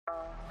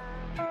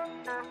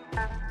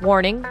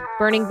Warning,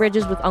 Burning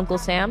Bridges with Uncle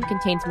Sam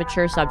contains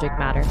mature subject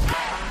matter.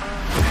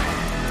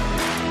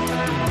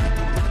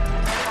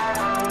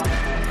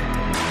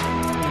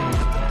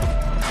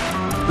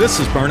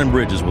 This is Burning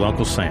Bridges with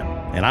Uncle Sam,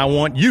 and I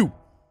want you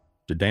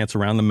to dance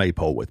around the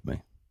maypole with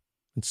me.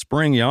 It's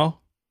spring,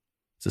 y'all.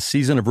 It's a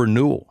season of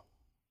renewal.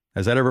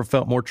 Has that ever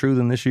felt more true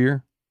than this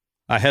year?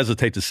 I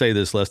hesitate to say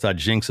this lest I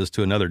jinx us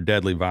to another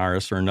deadly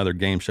virus or another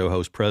game show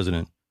host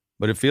president,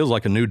 but it feels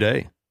like a new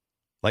day.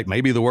 Like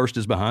maybe the worst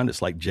is behind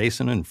us, like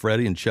Jason and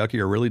Freddie and Chucky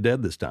are really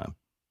dead this time.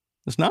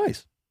 It's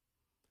nice.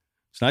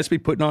 It's nice to be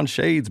putting on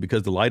shades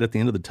because the light at the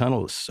end of the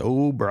tunnel is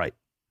so bright.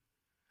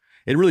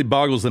 It really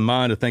boggles the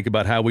mind to think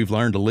about how we've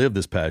learned to live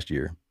this past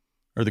year,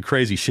 or the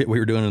crazy shit we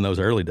were doing in those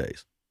early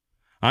days.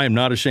 I am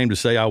not ashamed to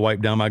say I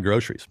wiped down my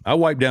groceries. I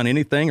wiped down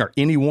anything or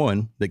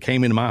anyone that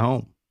came into my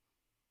home.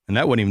 And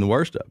that wasn't even the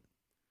worst of it.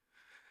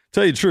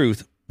 Tell you the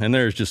truth, and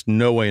there's just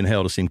no way in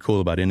hell to seem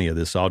cool about any of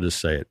this, so I'll just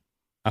say it.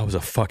 I was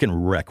a fucking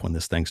wreck when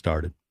this thing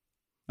started.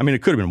 I mean,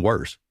 it could have been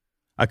worse.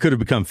 I could have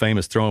become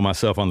famous throwing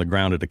myself on the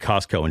ground at a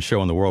Costco and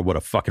showing the world what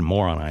a fucking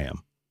moron I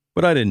am.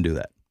 But I didn't do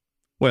that.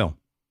 Well,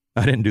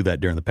 I didn't do that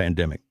during the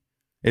pandemic.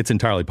 It's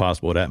entirely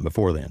possible it happened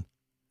before then.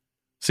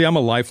 See, I'm a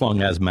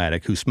lifelong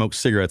asthmatic who smoked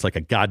cigarettes like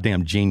a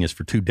goddamn genius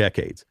for 2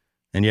 decades.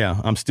 And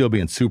yeah, I'm still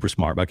being super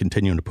smart by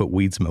continuing to put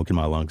weed smoke in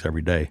my lungs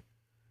every day.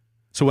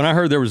 So when I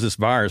heard there was this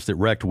virus that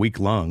wrecked weak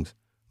lungs,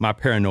 my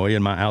paranoia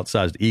and my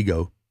outsized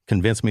ego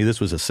convinced me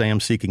this was a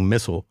Sam-seeking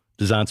missile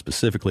designed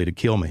specifically to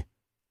kill me.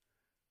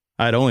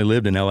 I had only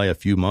lived in LA a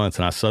few months,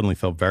 and I suddenly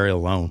felt very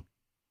alone.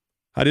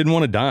 I didn't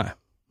want to die.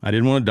 I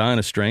didn't want to die in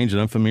a strange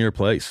and unfamiliar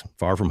place,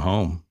 far from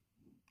home,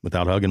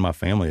 without hugging my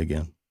family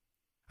again.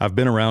 I've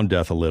been around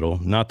death a little,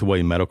 not the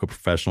way medical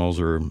professionals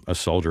or a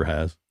soldier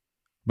has,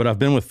 but I've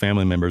been with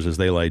family members as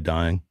they lay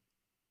dying.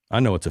 I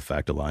know it's a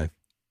fact of life.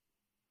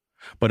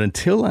 But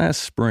until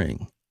last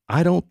spring,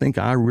 I don't think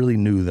I really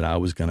knew that I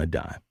was going to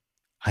die.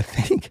 I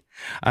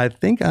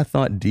think I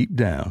thought deep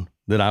down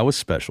that I was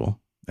special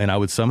and I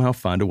would somehow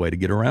find a way to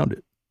get around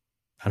it.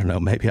 I don't know,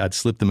 maybe I'd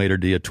slip the maitre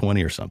d'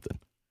 20 or something.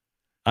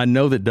 I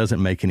know that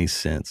doesn't make any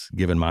sense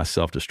given my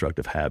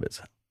self-destructive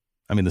habits.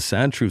 I mean, the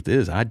sad truth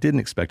is I didn't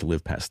expect to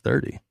live past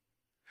 30.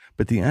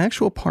 But the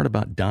actual part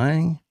about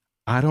dying,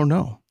 I don't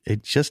know.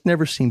 It just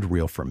never seemed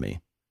real for me.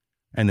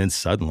 And then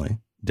suddenly,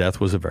 death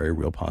was a very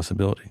real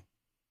possibility.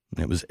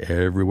 And it was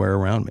everywhere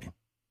around me.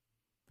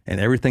 And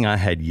everything I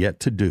had yet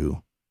to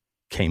do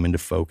came into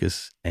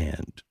focus,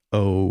 and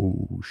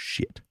oh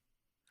shit.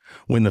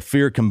 When the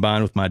fear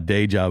combined with my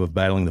day job of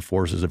battling the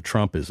forces of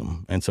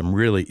Trumpism and some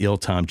really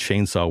ill-timed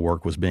chainsaw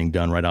work was being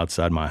done right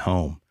outside my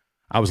home,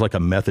 I was like a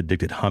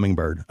meth-addicted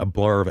hummingbird, a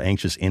blur of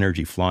anxious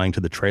energy flying to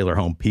the trailer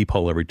home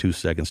peephole every 2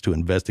 seconds to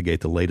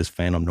investigate the latest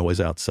phantom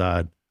noise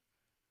outside.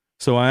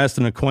 So I asked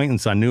an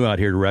acquaintance I knew out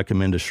here to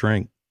recommend a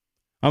shrink.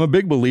 I'm a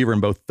big believer in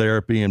both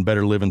therapy and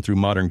better living through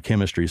modern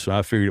chemistry, so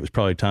I figured it was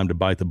probably time to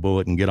bite the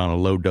bullet and get on a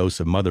low dose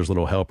of Mother's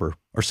Little Helper,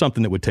 or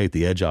something that would take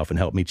the edge off and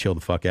help me chill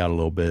the fuck out a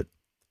little bit.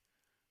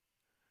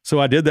 So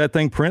I did that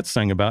thing Prince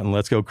sang about in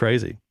Let's Go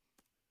Crazy.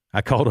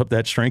 I called up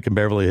that shrink in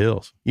Beverly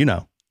Hills. You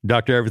know,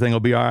 Doctor, everything will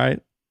be all right.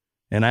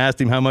 And I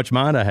asked him how much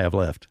mind I have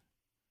left.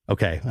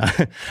 Okay,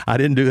 I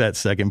didn't do that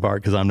second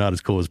part because I'm not as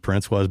cool as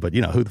Prince was, but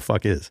you know, who the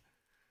fuck is?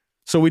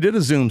 So we did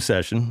a Zoom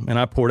session, and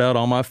I poured out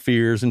all my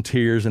fears and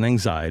tears and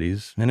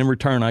anxieties, and in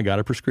return, I got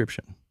a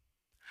prescription.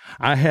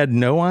 I had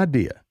no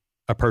idea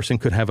a person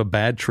could have a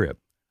bad trip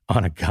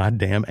on a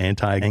goddamn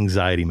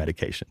anti-anxiety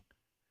medication.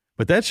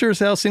 But that sure as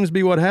hell seems to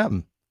be what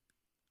happened.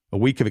 A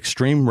week of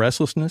extreme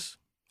restlessness,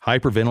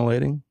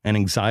 hyperventilating, and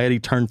anxiety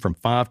turned from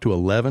 5 to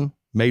 11,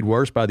 made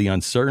worse by the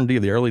uncertainty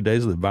of the early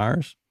days of the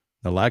virus,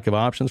 the lack of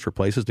options for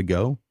places to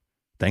go,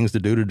 things to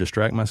do to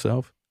distract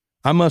myself.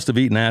 I must have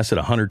eaten acid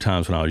 100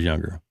 times when I was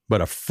younger, but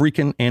a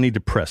freaking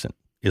antidepressant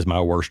is my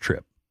worst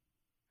trip.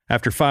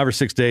 After 5 or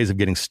 6 days of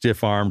getting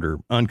stiff-armed or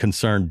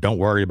unconcerned, don't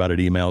worry about it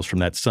emails from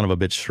that son of a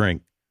bitch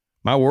shrink,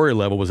 my worry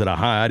level was at a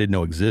high I didn't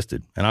know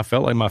existed, and I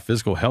felt like my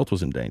physical health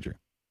was in danger.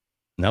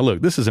 Now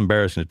look, this is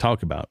embarrassing to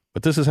talk about,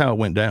 but this is how it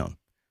went down.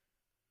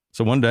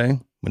 So one day,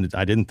 when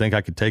I didn't think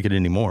I could take it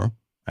anymore,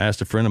 I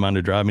asked a friend of mine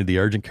to drive me to the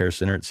urgent care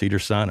center at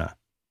Cedars-Sinai.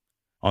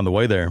 On the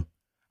way there,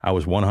 I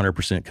was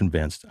 100%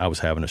 convinced I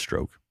was having a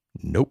stroke.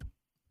 Nope.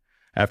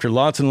 After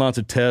lots and lots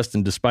of tests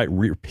and despite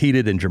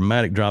repeated and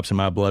dramatic drops in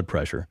my blood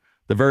pressure,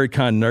 the very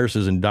kind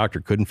nurses and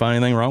doctor couldn't find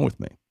anything wrong with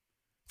me.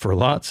 For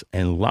lots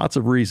and lots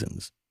of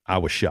reasons, I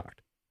was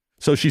shocked.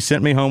 So she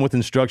sent me home with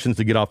instructions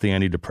to get off the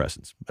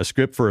antidepressants, a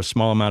script for a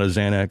small amount of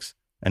Xanax,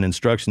 and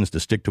instructions to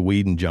stick to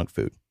weed and junk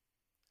food.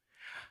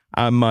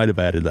 I might have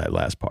added that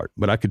last part,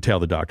 but I could tell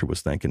the doctor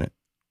was thinking it.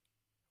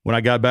 When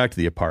I got back to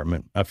the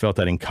apartment, I felt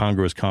that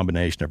incongruous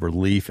combination of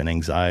relief and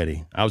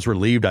anxiety. I was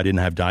relieved I didn't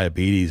have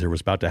diabetes or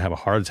was about to have a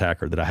heart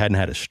attack or that I hadn't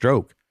had a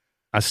stroke.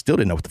 I still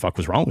didn't know what the fuck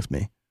was wrong with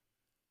me.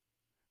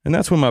 And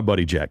that's when my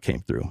buddy Jack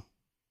came through.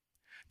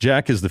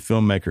 Jack is the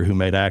filmmaker who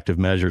made Active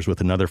Measures with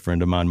another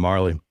friend of mine,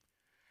 Marley.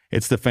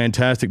 It's the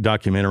fantastic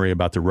documentary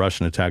about the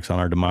Russian attacks on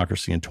our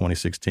democracy in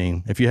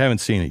 2016. If you haven't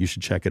seen it, you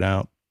should check it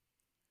out.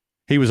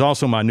 He was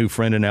also my new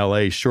friend in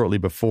LA shortly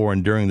before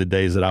and during the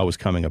days that I was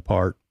coming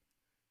apart.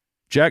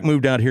 Jack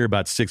moved out here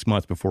about 6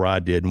 months before I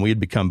did, and we had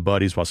become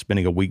buddies while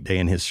spending a weekday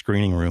in his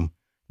screening room,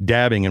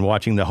 dabbing and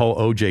watching the whole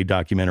OJ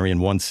documentary in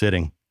one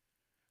sitting.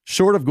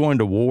 Short of going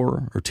to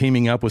war or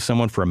teaming up with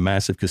someone for a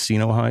massive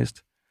casino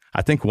heist,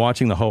 I think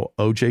watching the whole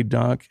OJ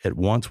doc at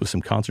once with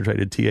some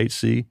concentrated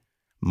THC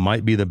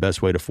might be the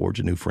best way to forge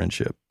a new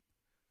friendship.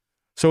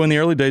 So in the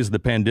early days of the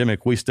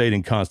pandemic, we stayed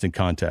in constant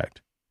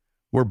contact.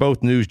 We're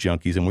both news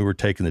junkies, and we were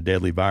taking the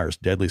deadly virus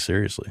deadly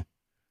seriously.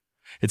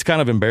 It's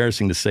kind of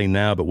embarrassing to say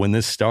now, but when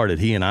this started,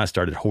 he and I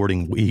started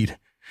hoarding weed.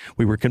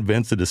 We were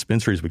convinced the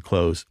dispensaries would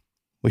close.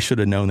 We should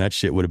have known that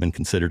shit would have been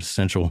considered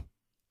essential.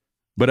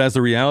 But as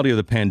the reality of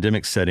the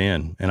pandemic set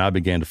in and I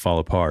began to fall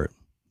apart,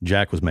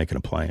 Jack was making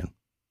a plan.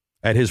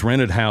 At his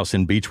rented house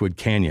in Beechwood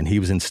Canyon, he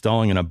was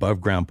installing an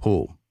above-ground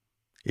pool.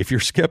 If you're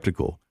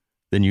skeptical,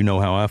 then you know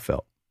how I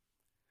felt.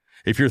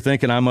 If you're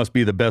thinking I must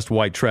be the best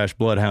white trash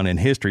bloodhound in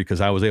history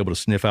because I was able to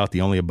sniff out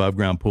the only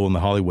above-ground pool in the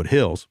Hollywood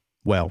Hills,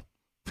 well,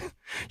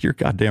 you're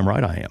goddamn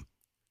right I am.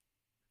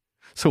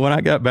 So when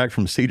I got back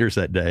from Cedars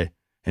that day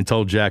and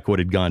told Jack what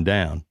had gone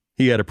down,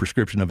 he had a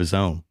prescription of his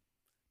own.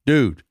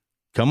 Dude,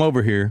 come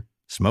over here,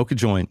 smoke a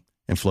joint,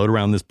 and float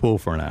around this pool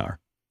for an hour.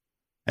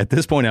 At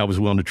this point, I was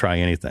willing to try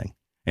anything.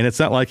 And it's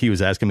not like he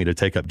was asking me to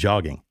take up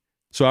jogging.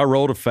 So I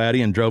rolled a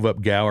fatty and drove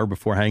up Gower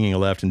before hanging a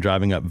left and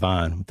driving up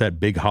Vine with that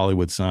big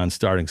Hollywood sign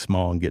starting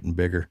small and getting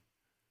bigger.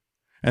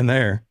 And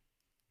there,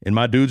 in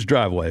my dude's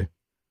driveway,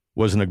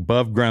 was an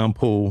above-ground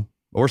pool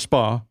or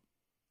spa,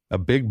 a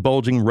big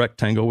bulging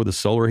rectangle with a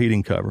solar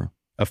heating cover,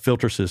 a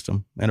filter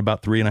system, and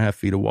about 3.5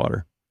 feet of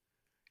water.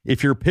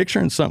 If you're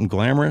picturing something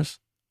glamorous,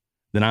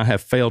 then I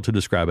have failed to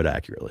describe it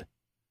accurately.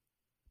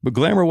 But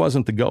glamour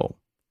wasn't the goal.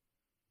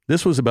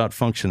 This was about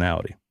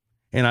functionality.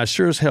 And I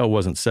sure as hell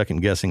wasn't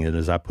second-guessing it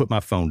as I put my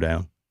phone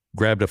down,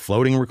 grabbed a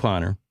floating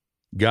recliner,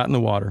 got in the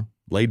water,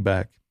 laid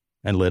back,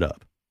 and lit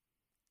up.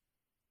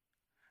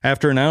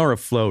 After an hour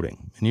of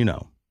floating,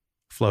 and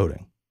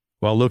floating,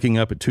 while looking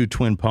up at two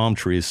twin palm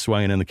trees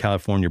swaying in the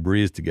California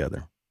breeze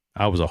together,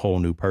 I was a whole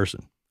new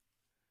person.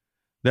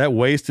 That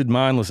wasted,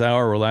 mindless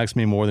hour relaxed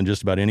me more than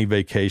just about any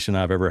vacation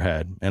I've ever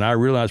had, and I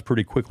realized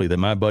pretty quickly that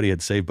my buddy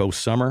had saved both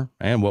summer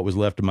and what was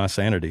left of my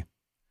sanity.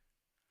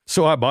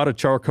 So I bought a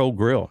charcoal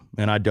grill,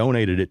 and I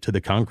donated it to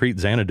the Concrete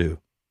Xanadu,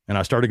 and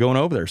I started going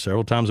over there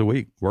several times a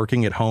week,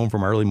 working at home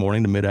from early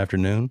morning to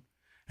mid-afternoon,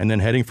 and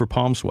then heading for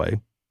Palm Sway.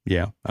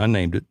 Yeah, I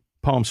named it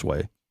Palm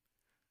Sway.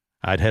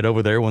 I'd head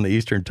over there when the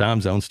Eastern time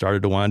zone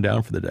started to wind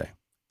down for the day.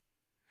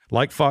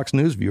 Like Fox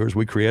News viewers,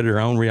 we created our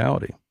own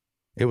reality.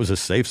 It was a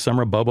safe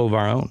summer bubble of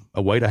our own,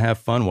 a way to have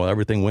fun while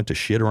everything went to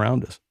shit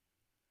around us.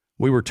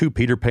 We were two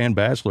Peter Pan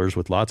bachelors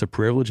with lots of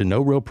privilege and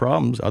no real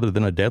problems other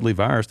than a deadly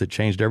virus that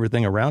changed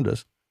everything around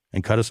us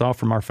and cut us off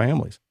from our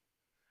families.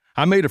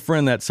 I made a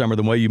friend that summer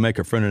the way you make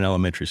a friend in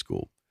elementary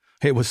school.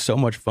 It was so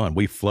much fun.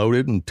 We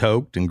floated and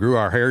toked and grew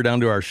our hair down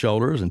to our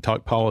shoulders and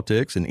talked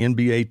politics and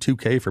NBA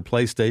 2K for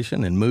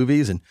PlayStation and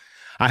movies. And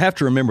I have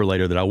to remember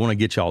later that I want to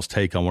get y'all's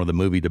take on one of the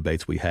movie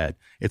debates we had.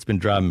 It's been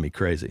driving me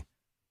crazy.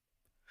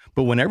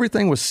 But when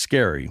everything was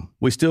scary,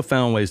 we still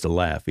found ways to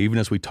laugh, even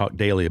as we talked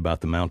daily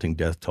about the mounting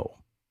death toll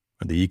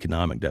or the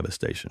economic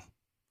devastation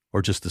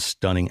or just the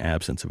stunning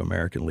absence of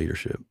American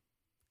leadership.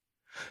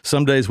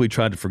 Some days we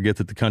tried to forget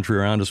that the country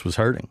around us was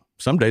hurting.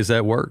 Some days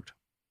that worked.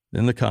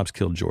 Then the cops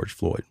killed George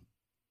Floyd.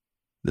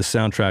 The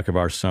soundtrack of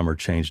our summer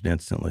changed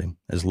instantly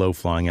as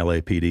low-flying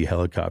LAPD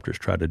helicopters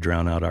tried to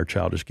drown out our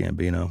childish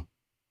Gambino.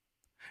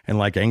 And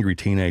like angry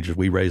teenagers,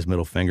 we raised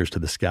middle fingers to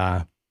the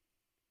sky.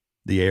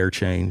 The air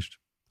changed.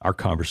 Our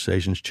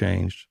conversations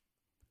changed.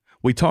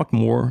 We talked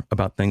more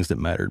about things that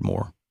mattered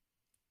more.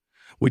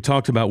 We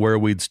talked about where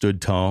we'd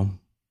stood tall,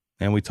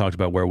 and we talked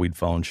about where we'd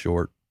fallen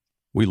short.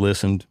 We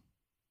listened.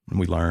 And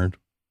we learned.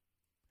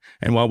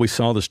 And while we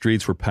saw the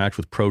streets were packed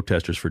with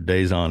protesters for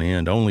days on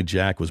end, only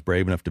Jack was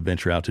brave enough to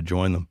venture out to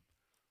join them.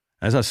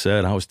 As I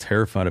said, I was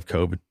terrified of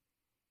COVID.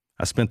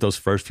 I spent those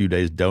first few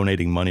days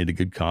donating money to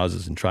good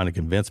causes and trying to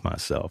convince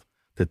myself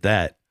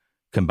that,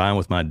 combined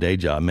with my day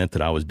job, meant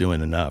that I was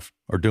doing enough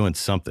or doing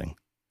something.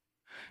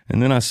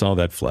 And then I saw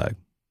that flag.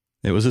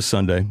 It was a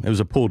Sunday. It was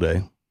a pool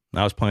day.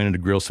 I was planning to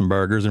grill some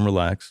burgers and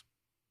relax.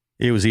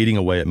 It was eating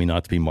away at me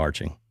not to be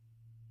marching.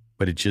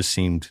 But it just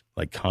seemed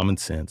like common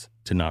sense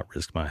to not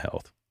risk my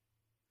health.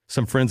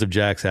 Some friends of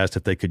Jack's asked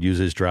if they could use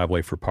his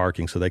driveway for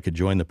parking so they could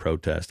join the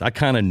protest. I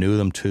kind of knew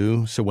them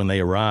too, so when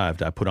they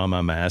arrived, I put on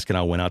my mask and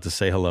I went out to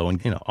say hello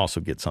and, also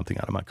get something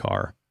out of my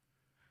car.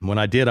 And when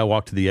I did, I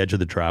walked to the edge of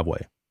the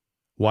driveway,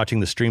 watching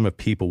the stream of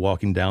people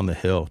walking down the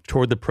hill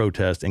toward the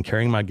protest and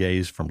carrying my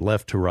gaze from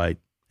left to right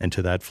and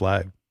to that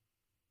flag.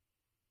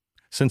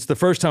 Since the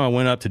first time I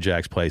went up to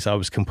Jack's place, I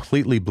was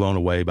completely blown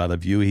away by the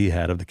view he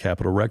had of the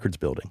Capitol Records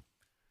building.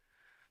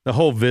 The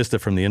whole vista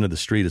from the end of the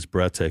street is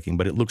breathtaking,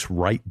 but it looks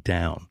right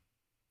down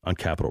on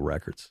Capitol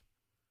Records,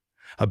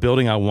 a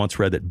building I once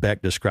read that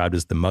Beck described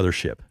as the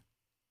mothership,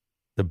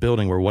 the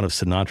building where one of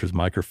Sinatra's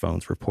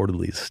microphones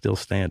reportedly is still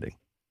standing.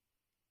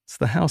 It's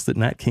the house that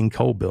Nat King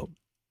Cole built.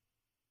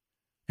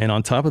 And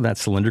on top of that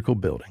cylindrical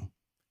building,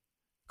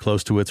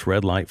 close to its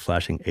red light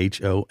flashing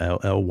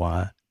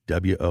HOLLYWOOD,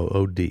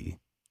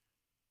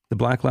 the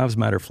Black Lives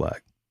Matter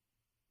flag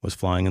was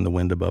flying in the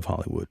wind above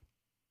Hollywood.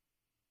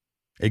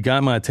 It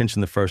got my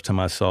attention the first time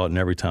I saw it and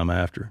every time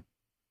after.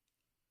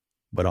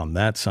 But on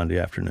that Sunday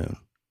afternoon,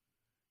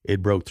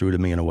 it broke through to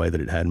me in a way that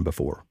it hadn't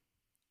before.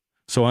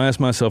 So I asked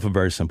myself a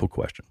very simple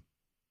question.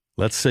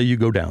 Let's say you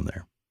go down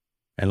there,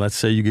 and let's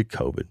say you get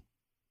COVID,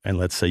 and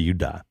let's say you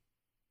die.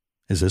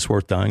 Is this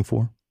worth dying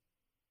for?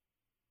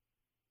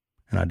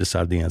 And I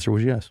decided the answer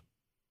was yes.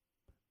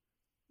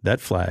 That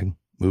flag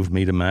moved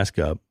me to mask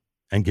up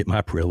and get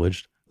my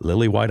privileged,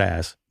 lily white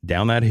ass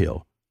down that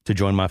hill to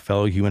join my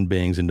fellow human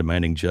beings in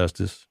demanding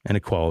justice and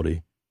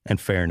equality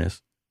and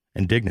fairness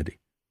and dignity.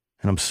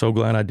 And I'm so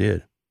glad I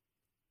did.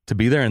 To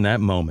be there in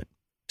that moment,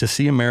 to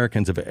see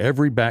Americans of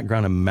every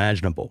background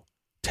imaginable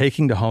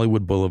taking to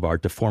Hollywood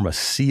Boulevard to form a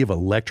sea of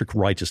electric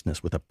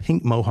righteousness with a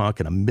pink mohawk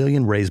and a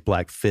million raised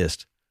black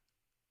fists.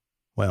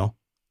 Well,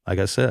 like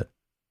I said,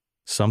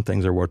 some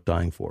things are worth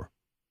dying for.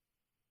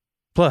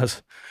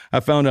 Plus,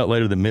 I found out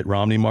later that Mitt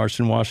Romney marched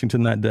in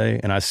Washington that day,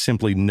 and I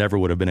simply never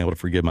would have been able to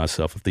forgive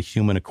myself if the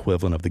human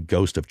equivalent of the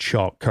ghost of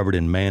chalk covered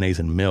in mayonnaise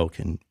and milk,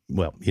 and,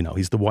 well, you know,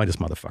 he's the whitest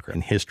motherfucker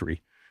in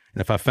history. And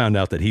if I found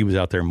out that he was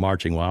out there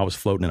marching while I was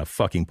floating in a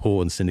fucking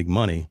pool and sending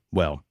money,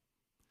 well,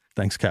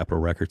 thanks Capitol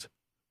Records.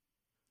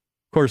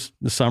 Of course,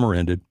 the summer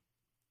ended.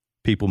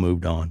 People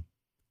moved on.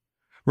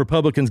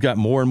 Republicans got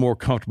more and more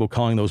comfortable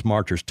calling those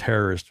marchers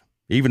terrorists,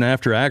 even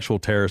after actual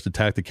terrorists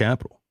attacked the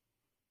Capitol.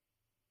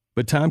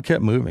 But time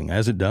kept moving,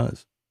 as it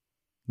does.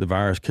 The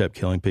virus kept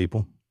killing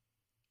people,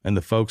 and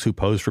the folks who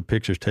posed for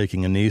pictures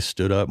taking a knee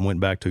stood up and went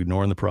back to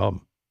ignoring the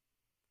problem.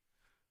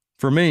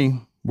 For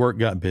me, work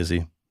got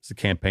busy as the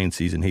campaign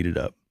season heated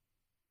up.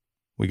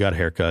 We got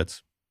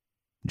haircuts.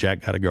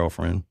 Jack got a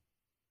girlfriend.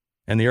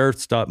 And the earth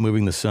stopped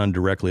moving the sun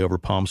directly over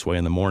Palm Sway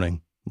in the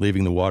morning,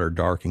 leaving the water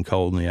dark and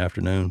cold in the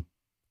afternoon.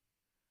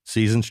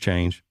 Seasons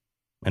change,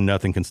 and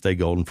nothing can stay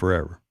golden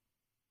forever.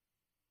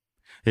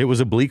 It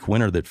was a bleak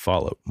winter that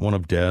followed, one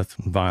of death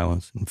and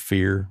violence and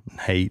fear and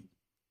hate.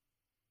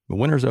 But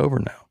winter's over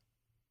now.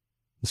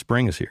 The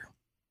spring is here,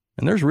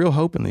 and there's real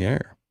hope in the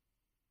air.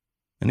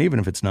 And even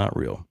if it's not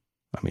real,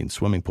 I mean,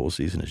 swimming pool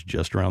season is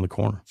just around the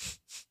corner.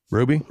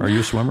 Ruby, are you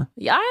a swimmer?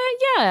 Yeah,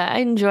 I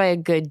enjoy a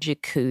good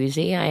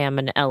jacuzzi. I am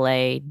an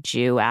LA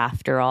Jew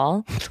after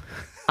all.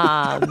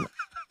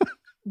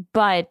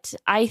 But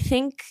I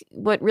think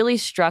what really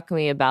struck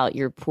me about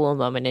your pool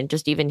moment, and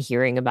just even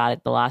hearing about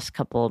it the last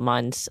couple of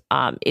months,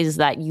 is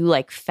that you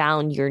like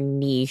found your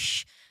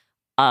niche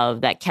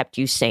of that kept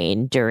you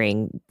sane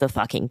during the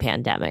fucking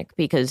pandemic,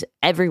 because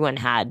everyone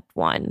had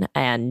one,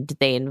 and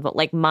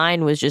like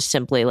mine was just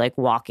simply like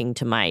walking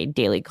to my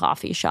daily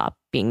coffee shop,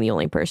 being the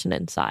only person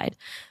inside.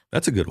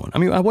 That's a good one. I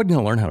mean, I wasn't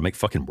going to learn how to make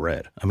fucking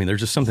bread. I mean,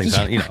 there's just some things,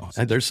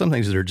 there's some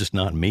things that are just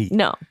not me.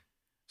 No.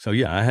 So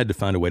yeah, I had to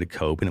find a way to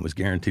cope, and it was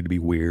guaranteed to be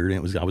weird.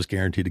 And I was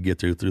guaranteed to get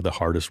through the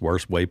hardest,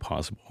 worst way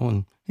possible.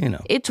 And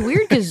it's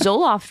weird because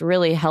Zoloft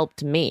really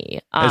helped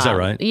me. Is that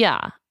right?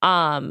 Yeah.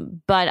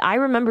 But I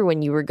remember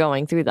when you were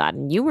going through that,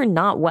 and you were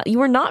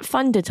not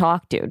fun to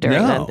talk to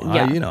during that.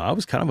 Yeah. I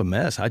was kind of a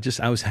mess.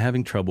 I was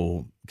having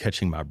trouble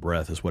catching my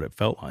breath, is what it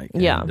felt like.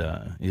 Yeah.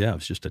 And it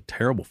was just a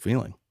terrible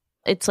feeling.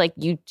 It's like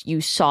you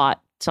sought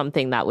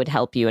something that would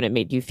help you, and it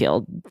made you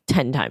feel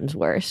 10 times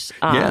worse.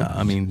 Yeah,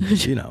 I mean,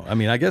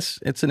 I guess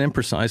it's an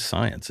imprecise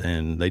science,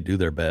 and they do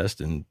their best,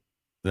 and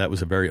that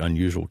was a very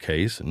unusual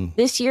case. And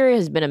this year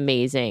has been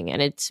amazing,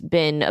 and it's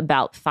been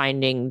about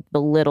finding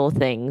the little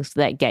things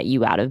that get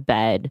you out of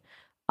bed,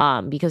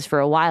 because for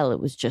a while it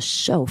was just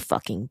so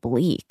fucking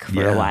bleak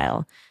for a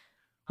while.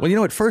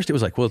 Well, at first it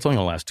was like, well, it's only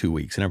going to last 2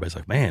 weeks, and everybody's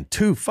like, man,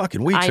 2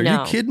 fucking weeks? Are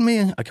you kidding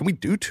me? Can we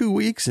do 2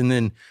 weeks? And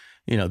then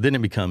then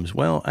it becomes,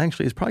 well,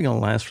 actually, it's probably going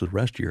to last for the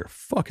rest of your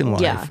fucking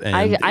life. Yeah,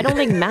 and I don't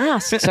think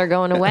masks are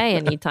going away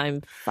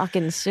anytime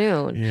fucking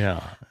soon.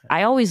 Yeah.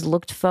 I always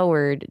looked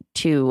forward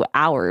to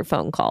our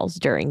phone calls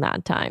during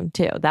that time,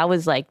 too. That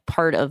was like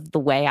part of the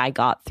way I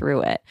got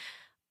through it.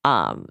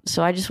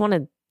 So I just want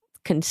to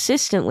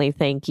consistently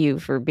thank you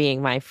for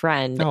being my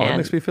friend. Oh, that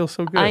makes me feel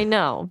so good. I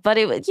know. But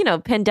it was,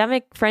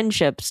 pandemic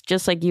friendships,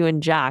 just like you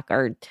and Jack,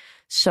 are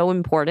so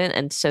important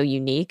and so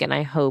unique. And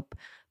I hope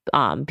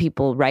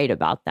people write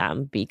about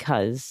them,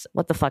 because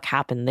what the fuck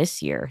happened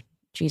this year?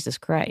 Jesus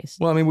Christ.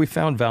 Well, I mean, we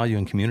found value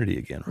in community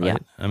again, right? Yeah.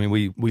 I mean,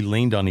 we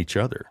leaned on each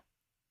other,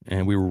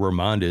 and we were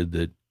reminded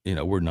that,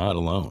 we're not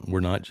alone. We're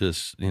not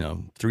just,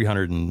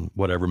 300 and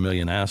whatever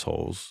million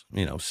assholes,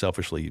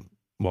 selfishly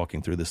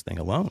walking through this thing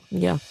alone.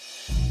 Yeah.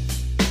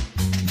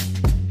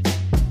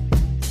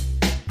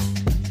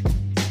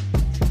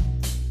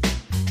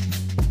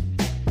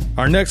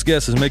 Our next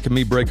guest is making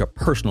me break a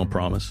personal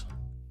promise.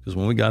 Because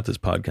when we got this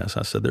podcast,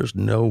 I said, there's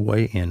no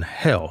way in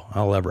hell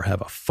I'll ever have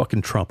a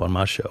fucking Trump on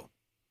my show.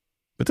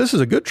 But this is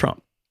a good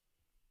Trump.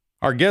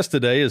 Our guest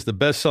today is the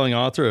best-selling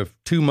author of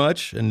Too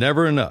Much and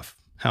Never Enough,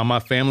 How My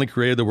Family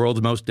Created the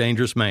World's Most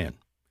Dangerous Man.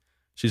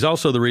 She's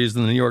also the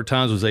reason the New York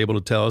Times was able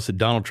to tell us that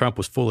Donald Trump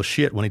was full of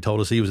shit when he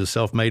told us he was a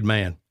self-made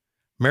man.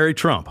 Mary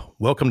Trump,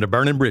 welcome to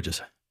Burning Bridges.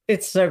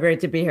 It's so great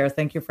to be here.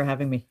 Thank you for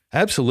having me.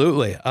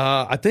 Absolutely.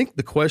 I think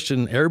the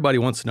question everybody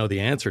wants to know the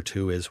answer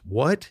to is,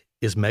 what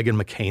is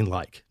Meghan McCain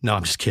like? No,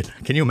 I'm just kidding.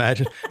 Can you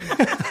imagine?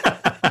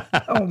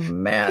 Oh,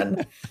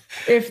 man.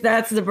 If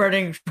that's the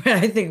burning,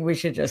 I think we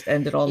should just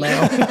end it all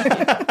now.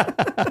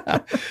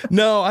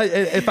 No,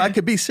 if I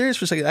could be serious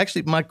for a second,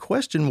 actually, my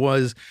question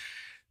was,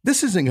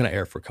 this isn't going to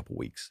air for a couple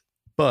weeks,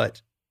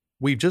 but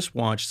we just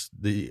watched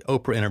the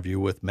Oprah interview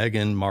with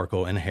Meghan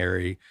Markle and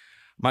Harry.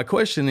 My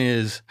question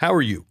is, how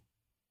are you?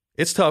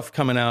 It's tough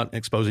coming out and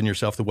exposing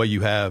yourself the way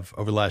you have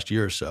over the last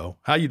year or so.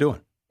 How are you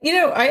doing?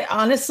 I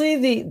honestly,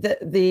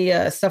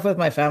 the stuff with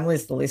my family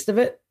is the least of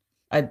it.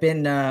 I've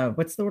been,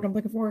 what's the word I'm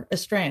looking for?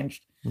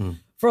 Estranged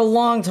for a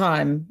long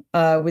time,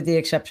 with the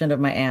exception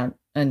of my aunt.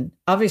 And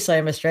obviously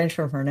I'm estranged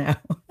from her now.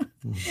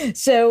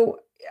 So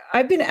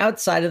I've been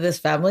outside of this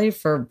family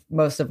for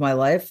most of my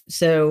life.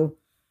 So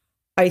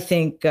I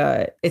think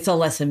it's a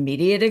less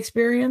immediate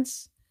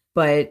experience,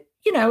 but,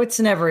 it's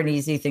never an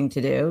easy thing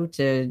to do,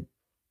 to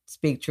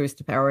speak truth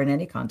to power in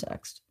any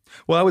context.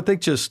 Well, I would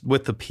think just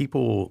with the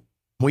people,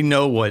 we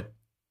know what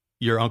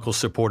your uncle's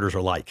supporters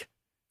are like.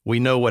 We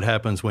know what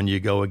happens when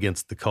you go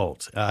against the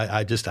cult.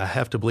 I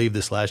have to believe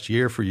this last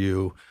year for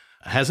you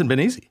hasn't been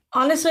easy.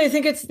 Honestly, I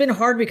think it's been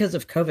hard because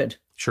of COVID.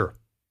 Sure.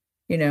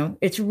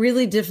 It's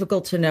really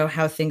difficult to know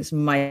how things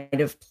might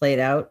have played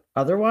out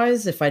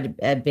otherwise if I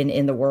had been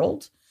in the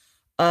world.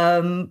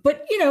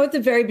 But, at the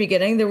very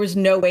beginning, there was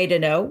no way to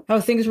know how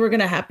things were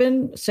going to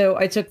happen. So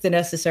I took the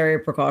necessary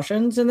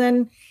precautions. And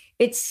then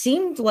it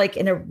seemed like,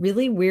 in a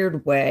really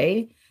weird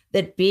way,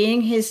 that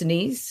being his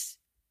niece,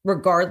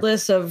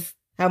 regardless of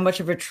how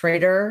much of a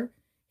traitor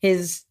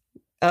his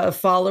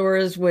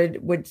followers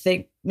would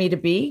think me to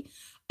be,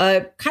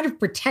 kind of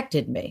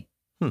protected me.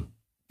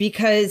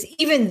 Because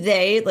even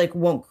they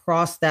won't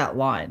cross that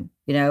line.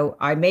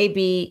 I may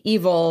be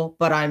evil,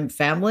 but I'm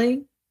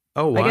family.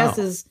 Oh, wow. I guess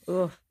is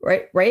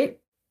right.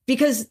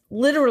 Because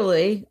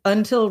literally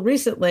until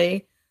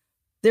recently,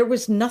 there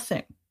was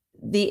nothing.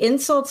 The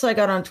insults I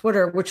got on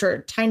Twitter, which are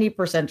a tiny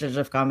percentage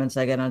of comments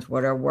I get on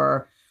Twitter,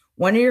 were,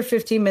 when are your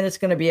 15 minutes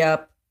going to be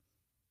up?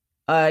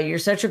 You're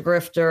such a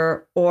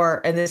grifter.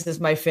 Or, and this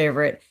is my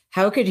favorite,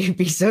 how could you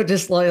be so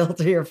disloyal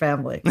to your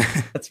family?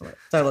 That's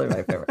totally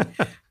my favorite.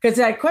 Because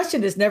that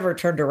question is never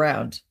turned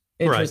around,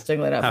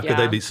 interestingly enough. How could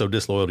they be so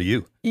disloyal to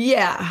you?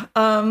 Yeah.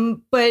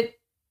 But,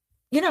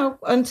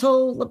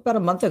 until about a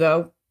month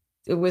ago,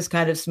 it was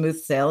kind of smooth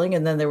sailing.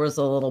 And then there was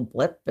a little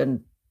blip,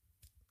 and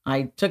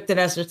I took the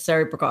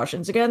necessary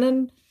precautions again,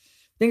 and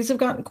things have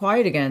gotten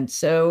quiet again.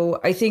 So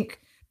I think,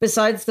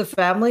 besides the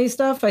family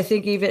stuff, I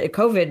think even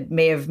COVID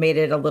may have made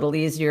it a little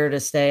easier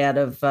to stay out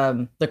of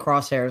the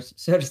crosshairs,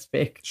 so to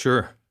speak.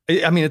 Sure.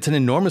 I mean, it's an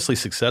enormously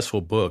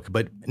successful book,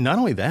 but not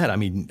only that, I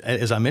mean,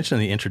 as I mentioned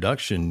in the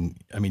introduction,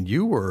 I mean,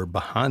 you were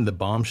behind the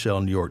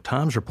bombshell New York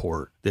Times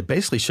report that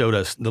basically showed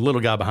us the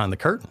little guy behind the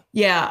curtain.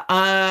 Yeah,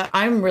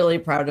 I'm really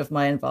proud of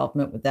my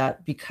involvement with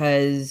that,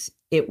 because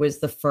it was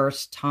the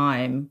first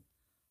time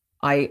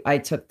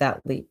I took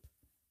that leap.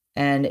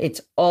 And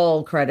it's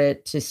all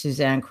credit to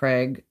Suzanne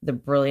Craig, the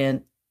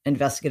brilliant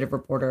investigative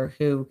reporter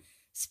who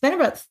spent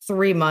about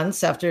 3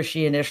 months after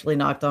she initially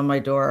knocked on my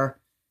door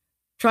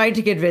trying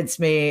to convince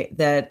me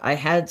that I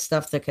had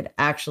stuff that could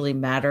actually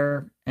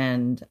matter.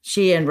 And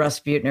she and Russ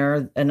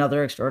Buettner,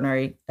 another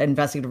extraordinary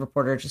investigative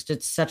reporter, just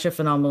did such a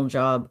phenomenal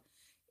job.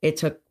 It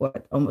took,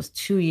 almost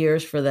 2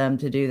 years for them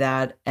to do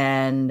that.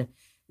 And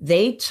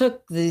they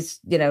took these,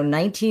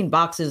 19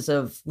 boxes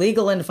of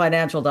legal and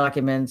financial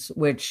documents,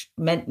 which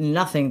meant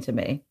nothing to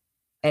me.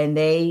 And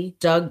they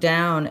dug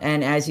down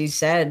and, as you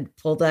said,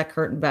 pulled that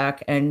curtain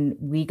back. And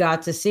we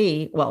got to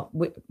see, a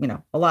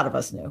lot of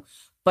us knew,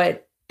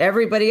 but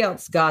everybody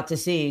else got to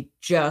see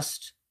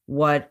just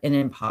what an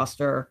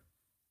imposter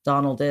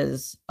Donald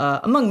is,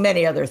 among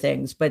many other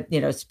things. But,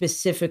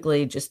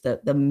 specifically just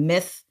the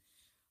myth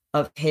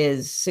of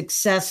his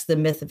success, the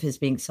myth of his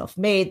being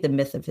self-made, the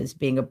myth of his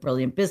being a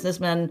brilliant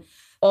businessman,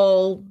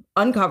 all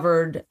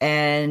uncovered.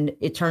 And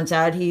it turns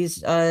out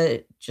he's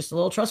just a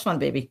little trust fund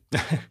baby.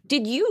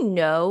 Did you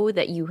know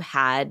that you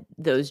had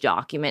those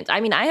documents? I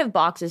mean, I have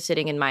boxes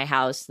sitting in my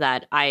house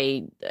that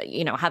I,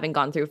 haven't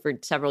gone through for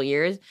several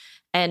years.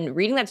 And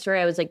reading that story,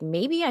 I was like,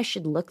 maybe I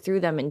should look through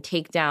them and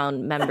take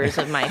down members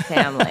of my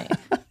family.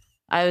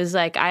 I was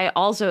like, I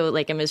also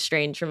am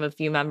estranged from a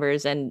few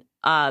members, and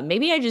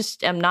maybe I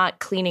just am not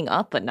cleaning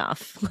up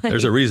enough.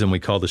 There's a reason we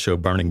call the show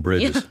Burning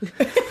Bridges.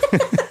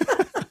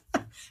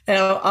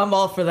 Yeah. I'm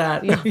all for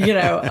that.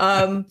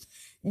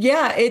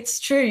 Yeah, it's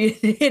true.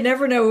 You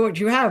never know what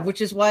you have,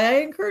 which is why I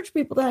encourage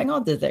people to hang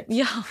on to things.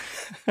 Yeah.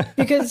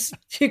 Because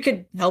you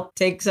could help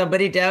take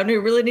somebody down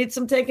who really needs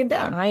some taken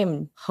down. I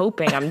am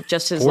hoping I'm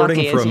just as Hoarding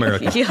lucky for as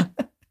America. you.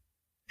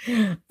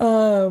 Yeah.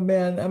 Oh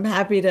man, I'm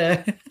happy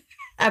to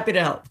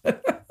help.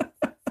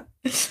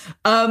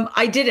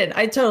 I didn't.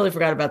 I totally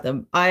forgot about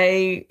them.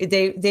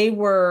 They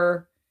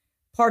were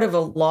part of a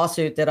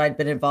lawsuit that I'd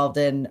been involved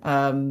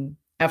in.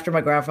 After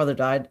my grandfather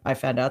died, I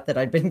found out that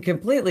I'd been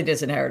completely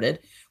disinherited,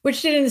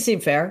 which didn't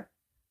seem fair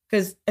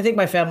because I think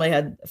my family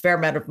had a fair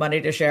amount of money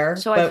to share.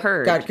 So I've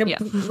heard. Got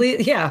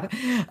completely,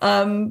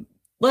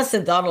 less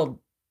than Donald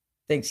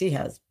thinks he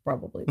has,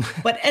 probably.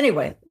 But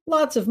anyway,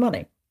 lots of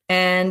money.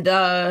 And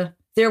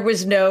there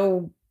was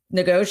no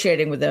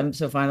negotiating with them.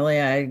 So finally,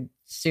 I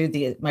sued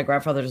my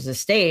grandfather's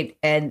estate.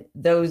 And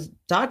those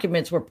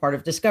documents were part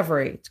of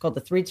discovery. It's called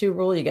the 3-2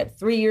 rule. You get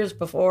 3 years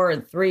before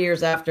and 3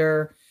 years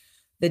after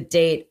the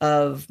date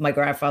of my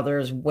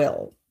grandfather's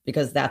will,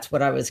 because that's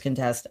what I was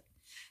contesting.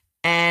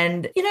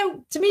 And,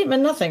 to me, it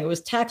meant nothing. It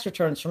was tax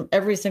returns from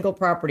every single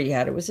property he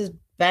had. It was his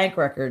bank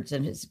records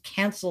and his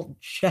canceled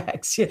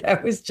checks.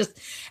 It was just,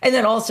 and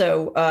then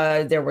also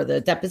there were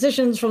the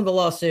depositions from the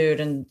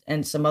lawsuit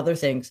and some other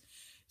things.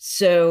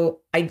 So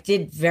I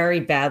did very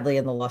badly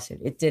in the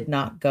lawsuit. It did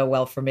not go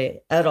well for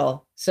me at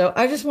all. So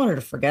I just wanted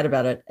to forget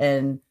about it.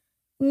 And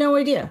no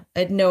idea. I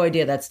had no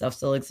idea that stuff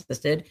still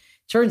existed.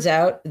 Turns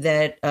out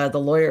that the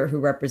lawyer who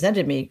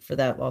represented me for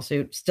that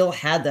lawsuit still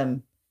had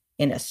them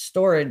in a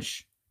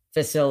storage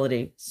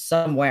facility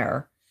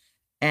somewhere.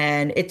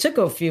 And it took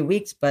a few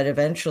weeks, but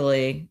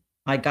eventually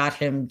I got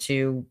him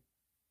to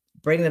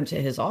bring them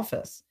to his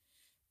office.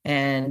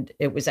 And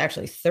it was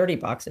actually 30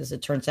 boxes.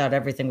 It turns out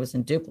everything was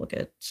in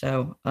duplicate.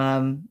 So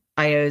I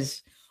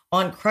was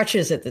on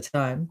crutches at the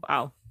time.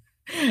 Wow.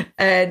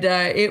 And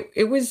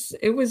it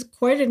was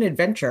quite an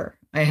adventure,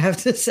 I have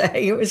to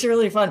say. It was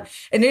really fun.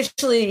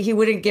 Initially, he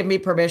wouldn't give me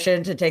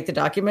permission to take the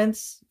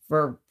documents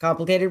for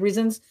complicated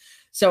reasons.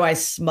 So I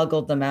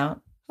smuggled them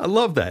out. I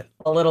love that.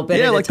 A little bit at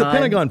a time. Yeah, like the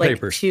Pentagon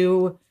Papers.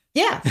 Two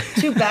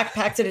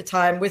backpacks at a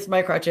time with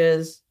my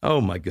crutches.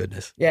 Oh, my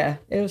goodness. Yeah,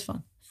 it was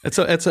fun. It's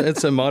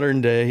a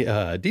modern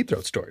day Deep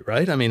Throat story,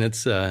 right? I mean,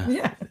 it's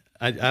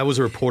I was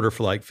a reporter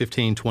for like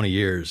 15, 20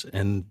 years,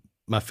 and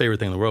my favorite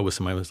thing in the world was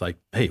somebody was like,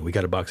 hey, we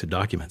got a box of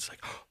documents.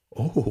 Like,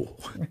 oh.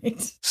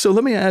 Right. So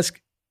let me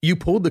ask, you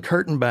pulled the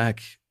curtain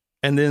back,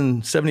 and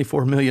then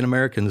 74 million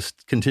Americans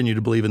continue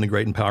to believe in the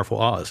great and powerful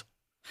Oz.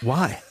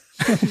 Why?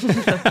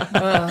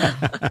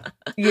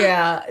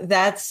 Yeah,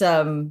 that's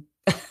I'm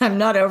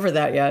not over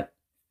that yet.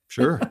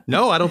 Sure.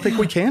 No, I don't think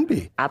we can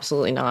be.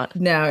 Absolutely not.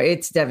 No,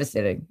 it's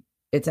devastating.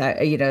 It's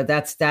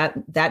that's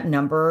that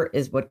number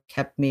is what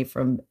kept me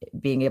from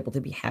being able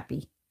to be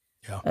happy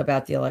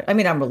about the election. I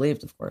mean, I'm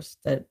relieved, of course,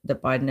 that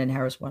Biden and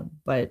Harris won,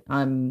 but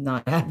I'm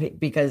not happy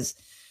because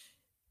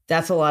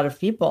that's a lot of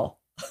people.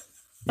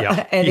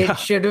 Yeah. And it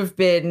should have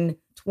been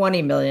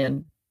 20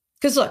 million.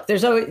 Because look,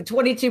 there's always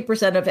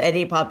 22% of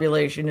any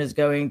population is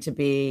going to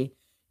be,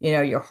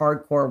 your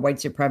hardcore white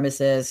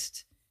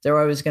supremacist. They're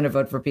always going to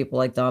vote for people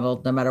like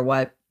Donald, no matter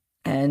what.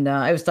 And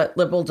I always thought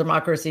liberal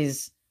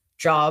democracy's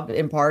job,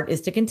 in part,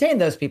 is to contain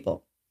those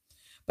people.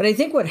 But I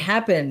think what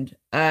happened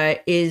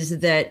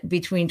is that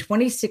between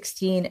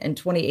 2016 and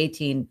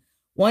 2018,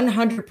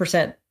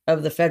 100%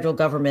 of the federal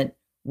government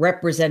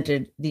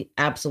represented the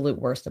absolute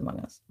worst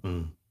among us.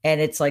 Mm.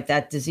 And it's like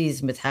that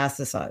disease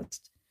metastasized.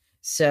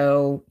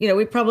 So,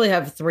 we probably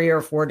have 3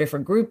 or 4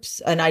 different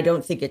groups, and I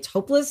don't think it's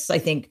hopeless. I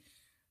think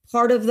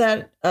part of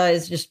that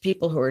is just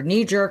people who are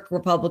knee-jerk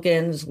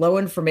Republicans, low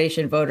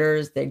information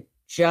voters. They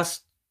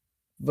just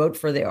vote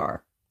for the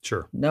R.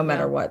 Sure. No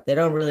matter what. They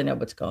don't really know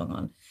what's going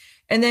on.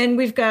 And then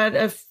we've got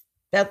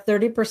about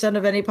 30%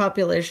 of any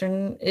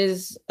population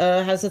has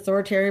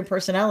authoritarian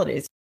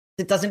personalities.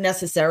 It doesn't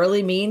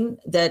necessarily mean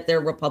that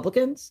they're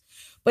Republicans,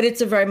 but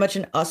it's very much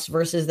an us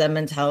versus them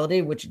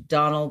mentality, which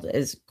Donald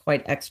is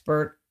quite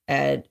expert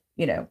at,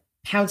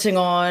 pouncing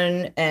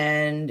on,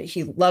 and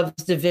he loves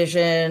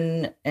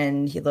division,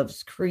 and he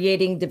loves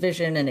creating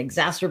division and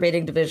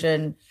exacerbating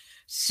division.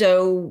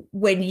 So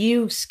when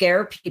you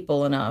scare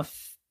people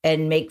enough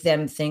and make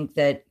them think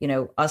that,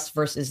 us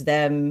versus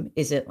them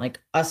isn't like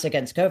us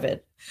against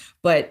COVID,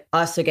 but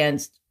us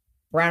against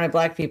brown and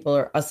black people,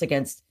 or us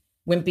against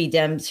wimpy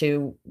Dems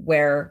who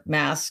wear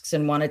masks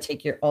and want to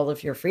take all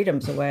of your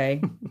freedoms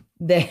away,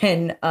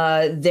 then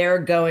they're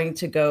going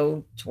to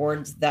go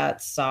towards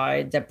that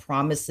side that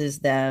promises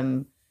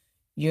them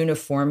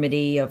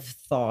uniformity of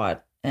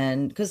thought.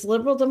 And because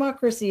liberal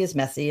democracy is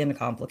messy and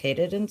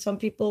complicated, and some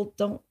people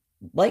don't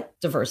like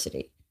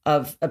diversity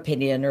of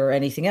opinion or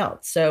anything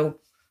else. So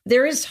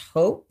there is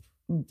hope.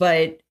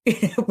 But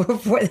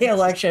before the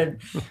election,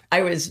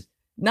 I was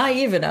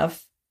naive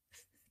enough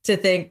to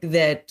think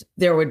that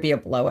there would be a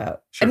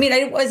blowout. Sure. I mean,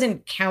 I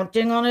wasn't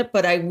counting on it,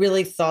 but I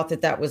really thought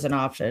that was an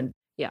option.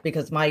 Yeah.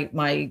 Because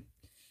my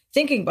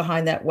thinking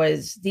behind that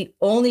was the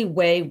only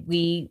way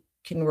we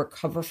can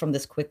recover from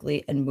this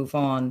quickly and move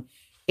on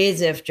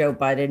is if Joe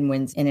Biden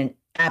wins in an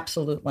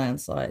absolute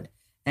landslide.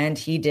 And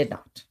he did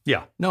not.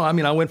 Yeah. No, I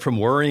mean, I went from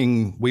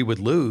worrying we would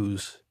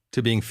lose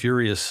to being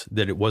furious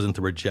that it wasn't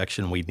the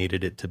rejection we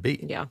needed it to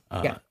be. Yeah.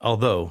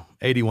 Although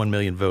 81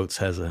 million votes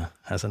has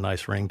a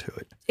nice ring to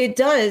it. It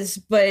does,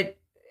 but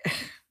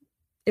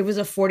it was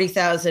a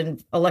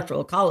 40,000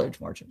 electoral college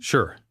margin.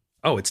 Sure.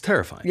 Oh, it's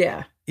terrifying.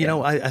 Yeah. You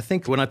know, I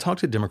think when I talk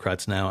to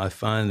Democrats now, I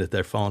find that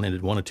they're falling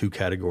into one of two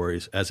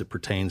categories as it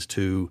pertains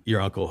to your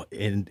uncle.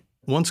 And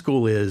one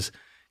school is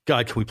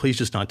God, can we please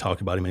just not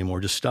talk about him anymore?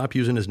 Just stop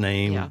using his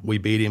name. Yeah. We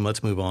beat him.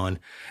 Let's move on.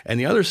 And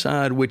the other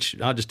side, which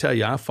I'll just tell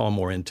you, I fall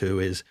more into,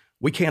 is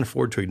we can't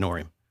afford to ignore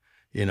him.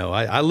 You know,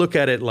 I look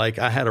at it like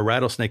I had a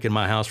rattlesnake in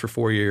my house for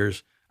 4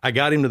 years. I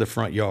got him to the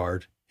front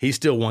yard. He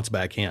still wants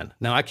back in.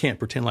 Now, I can't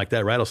pretend like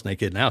that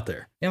rattlesnake isn't out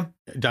there. Yeah.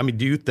 I mean,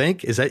 do you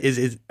think,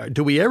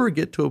 do we ever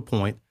get to a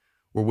point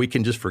where we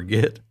can just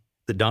forget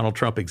that Donald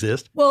Trump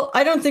exists? Well,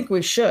 I don't think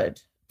we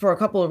should for a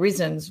couple of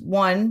reasons.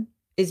 One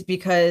is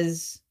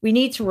because we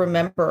need to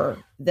remember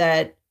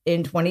that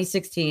in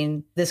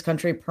 2016, this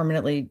country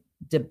permanently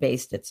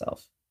debased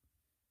itself.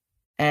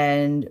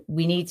 And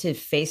we need to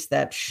face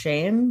that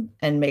shame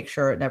and make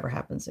sure it never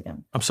happens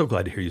again. I'm so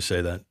glad to hear you say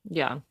that.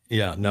 Yeah.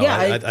 Yeah. No,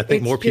 Yeah, I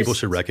think more people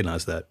just, should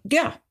recognize that.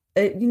 Yeah.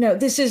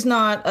 This is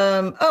not,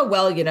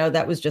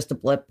 that was just a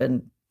blip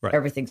and Right.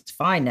 everything's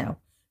fine now.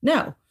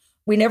 No,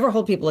 we never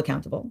hold people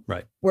accountable.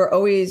 Right. We're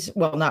always,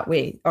 well, not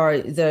we, are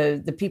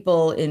the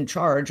people in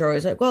charge are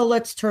always like, well,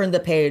 let's turn the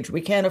page.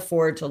 We can't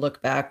afford to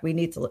look back. We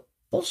need to look,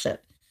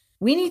 bullshit.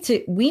 We need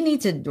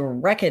to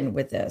reckon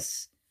with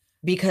this,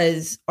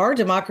 because our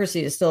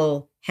democracy is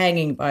still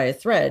hanging by a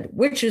thread,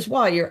 which is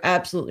why you're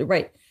absolutely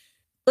right.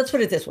 Let's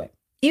put it this way.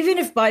 Even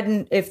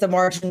if the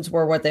margins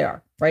were what they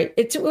are, right?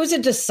 It was a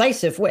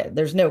decisive win.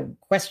 There's no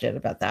question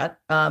about that.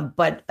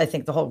 But I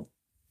think the whole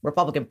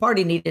Republican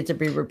Party needed to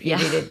be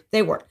repudiated. Yeah.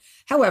 They weren't.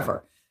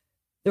 However,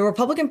 the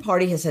Republican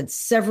Party has had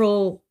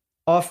several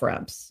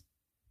off-ramps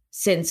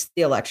since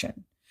the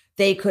election.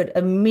 They could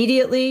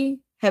immediately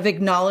have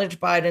acknowledged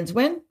Biden's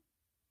win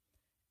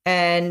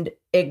and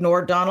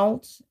ignored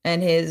Donald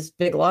and his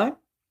big lie.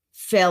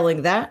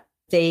 Failing that,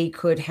 they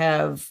could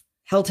have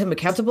held him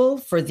accountable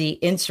for the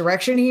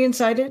insurrection he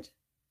incited.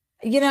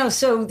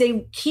 So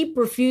they keep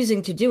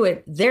refusing to do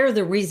it. They're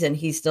the reason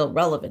he's still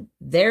relevant.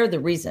 They're the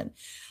reason.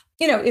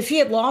 If he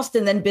had lost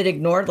and then been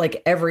ignored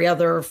like every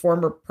other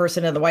former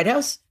person in the White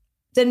House,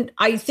 then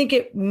I think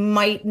it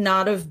might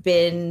not have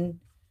been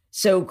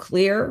so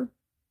clear,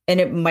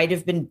 and it might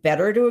have been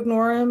better to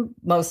ignore him,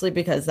 mostly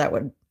because that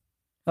would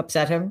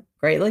upset him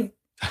greatly.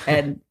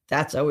 And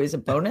that's always a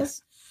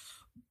bonus.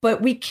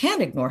 But we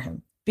can't ignore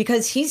him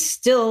because he's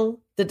still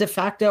the de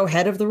facto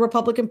head of the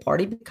Republican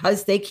Party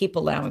because they keep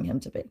allowing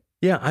him to be.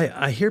 Yeah,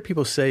 I hear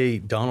people say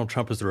Donald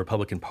Trump is the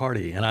Republican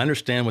Party, and I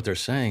understand what they're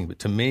saying. But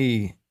to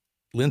me,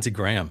 Lindsey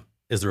Graham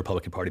is the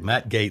Republican Party.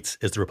 Matt Gaetz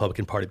is the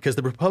Republican Party, because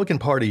the Republican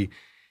Party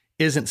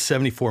isn't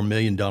 74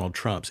 million Donald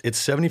Trumps. It's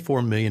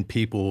 74 million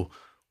people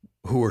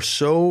who are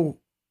so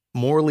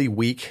morally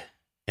weak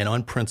and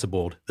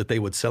unprincipled that they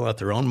would sell out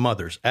their own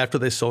mothers after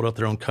they sold out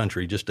their own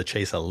country just to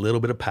chase a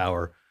little bit of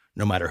power,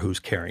 no matter who's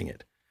carrying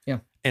it. Yeah.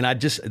 And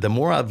the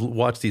more I've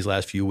watched these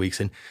last few weeks,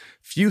 and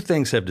few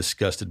things have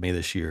disgusted me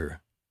this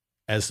year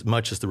as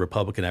much as the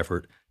Republican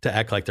effort to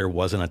act like there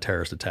wasn't a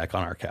terrorist attack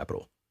on our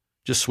Capitol.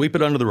 Just sweep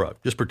it under the rug.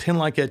 Just pretend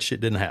like that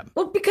shit didn't happen.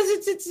 Well, because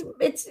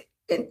it's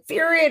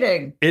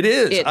infuriating. It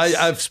is.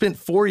 I've spent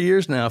 5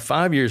 years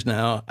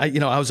now. I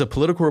was a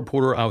political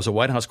reporter. I was a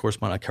White House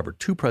correspondent. I covered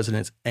 2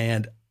 presidents,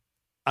 and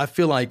I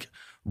feel like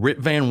Rip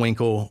Van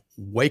Winkle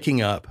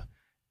waking up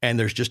and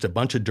there's just a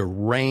bunch of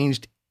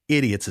deranged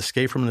idiots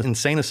escaped from an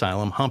insane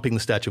asylum humping the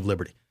Statue of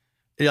Liberty.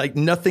 Like,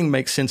 nothing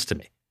makes sense to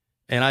me.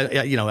 And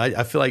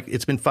I feel like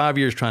it's been 5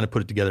 years trying to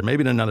put it together. Maybe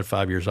in another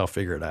 5 years, I'll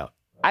figure it out.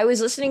 I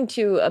was listening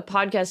to a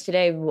podcast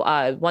today,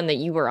 one that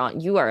you were on.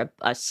 You are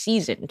a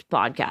seasoned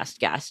podcast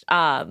guest.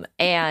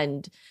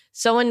 And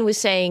someone was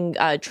saying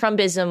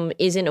Trumpism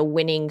isn't a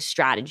winning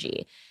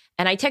strategy.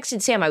 And I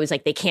texted Sam, I was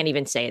like, they can't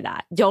even say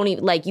that. Don't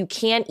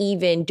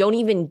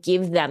even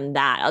give them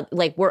that.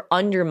 Like, we're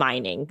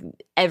undermining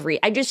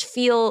I just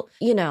feel,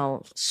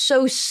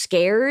 so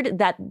scared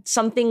that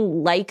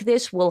something like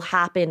this will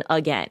happen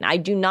again. I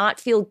do not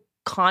feel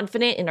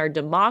confident in our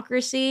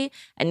democracy,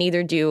 and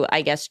neither do,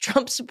 I guess,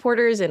 Trump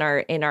supporters in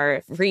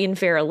our free and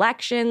fair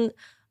election.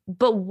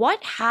 But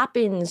what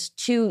happens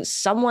to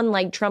someone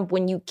like Trump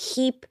when you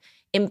keep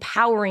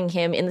empowering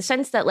him, in the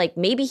sense that, like,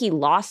 maybe he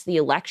lost the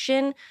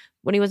election?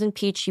 When he was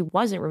impeached, he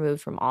wasn't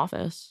removed from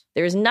office.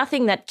 There's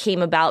nothing that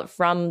came about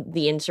from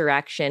the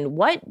insurrection.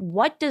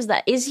 What does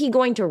that? Is he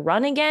going to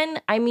run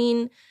again? I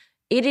mean,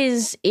 it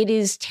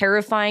is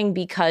terrifying,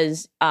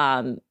 because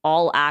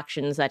all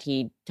actions that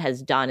he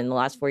has done in the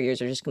last 4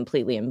 years are just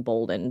completely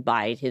emboldened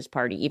by his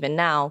party, even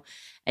now.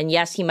 And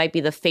yes, he might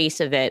be the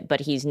face of it, but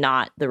he's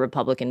not the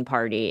Republican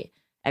Party.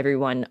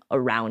 Everyone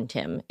around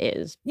him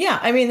is. Yeah,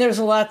 I mean, there's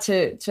a lot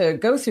to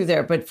go through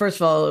there. But first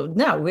of all,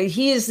 no,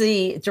 he is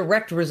the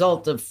direct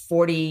result of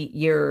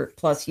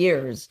 40+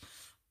 years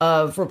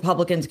of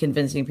Republicans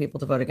convincing people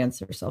to vote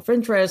against their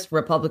self-interest,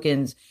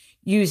 Republicans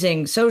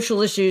using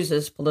social issues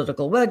as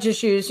political wedge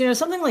issues,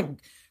 something like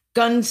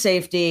gun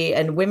safety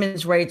and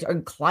women's rights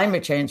or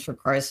climate change, for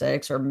Christ's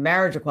sakes, or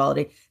marriage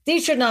equality.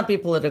 These should not be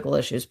political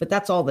issues, but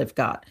that's all they've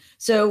got.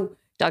 So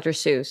Dr.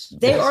 Seuss.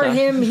 They are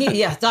him.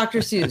 Dr.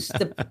 Seuss,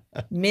 the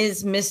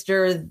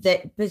Mr.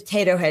 that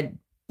potato head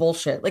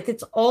bullshit. Like,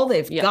 it's all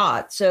they've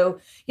got.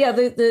 So,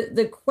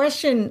 the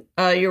question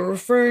you're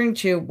referring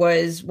to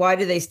was, why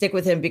do they stick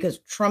with him? Because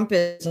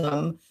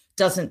Trumpism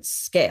doesn't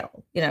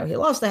scale. You know, he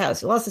lost the House,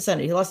 he lost the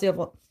Senate, he lost the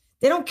Oval.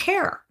 They don't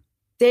care.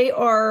 They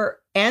are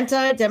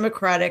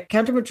anti-democratic,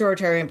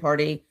 counter-majoritarian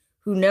party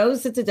who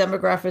knows that the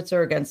demographics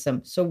are against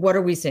them. So what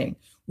are we seeing?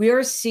 We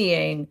are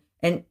seeing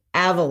an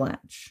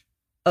avalanche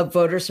of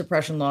voter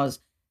suppression laws,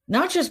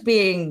 not just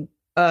being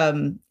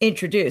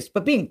introduced,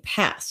 but being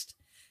passed.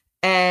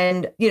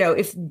 And, you know,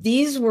 if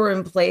these were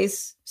in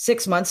place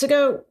 6 months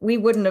ago, we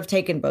wouldn't have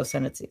taken both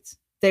Senate seats.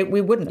 We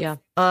wouldn't have.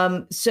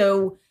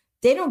 So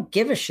they don't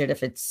give a shit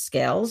if it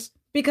scales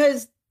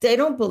because they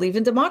don't believe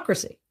in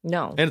democracy.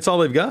 No. And it's all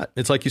they've got.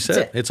 It's like you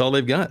said, it's all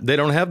they've got. They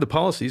don't have the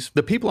policies.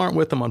 The people aren't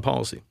with them on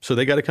policy. So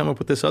they got to come up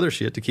with this other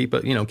shit to keep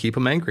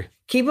them angry.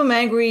 Keep them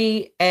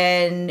angry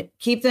and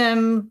keep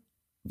them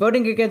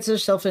voting against their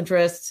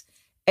self-interests.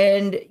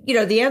 And, you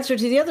know, the answer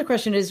to the other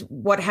question is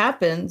what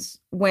happens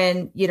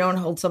when you don't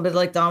hold somebody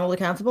like Donald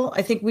accountable?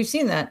 I think we've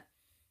seen that.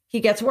 He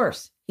gets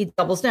worse. He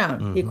doubles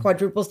down. He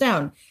quadruples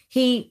down.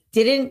 He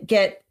didn't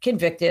get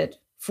convicted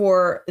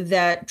for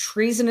that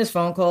treasonous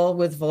phone call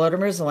with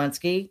Volodymyr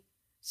Zelensky.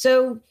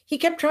 So he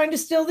kept trying to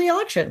steal the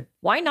election.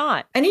 Why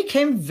not? And he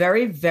came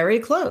very, very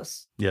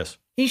close. Yes.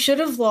 He should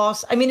have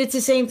lost. I mean, it's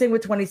the same thing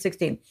with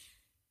 2016.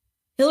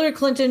 Hillary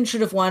Clinton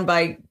should have won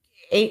by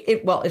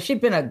 8. Well, if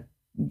she'd been a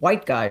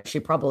white guy, she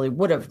probably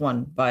would have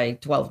won by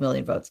 12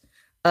 million votes.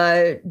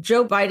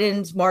 Joe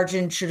Biden's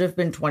margin should have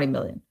been 20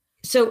 million.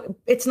 So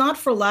it's not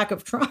for lack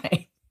of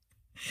trying.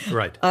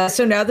 Right.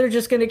 So now they're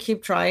just going to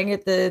keep trying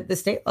at the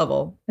state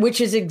level, which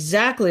is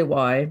exactly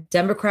why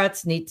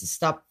Democrats need to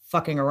stop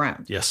fucking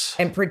around. Yes.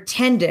 And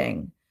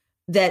pretending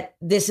that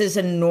this is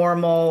a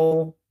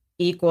normal,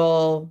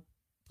 equal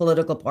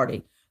political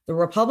party. The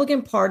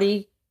Republican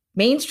Party,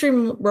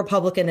 mainstream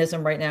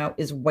Republicanism right now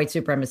is white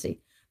supremacy.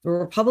 The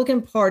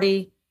Republican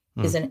Party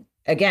is an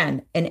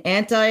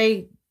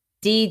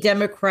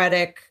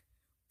anti-democratic,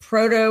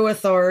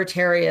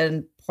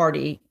 proto-authoritarian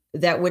party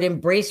that would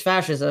embrace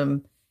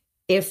fascism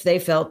if they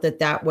felt that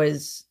that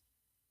was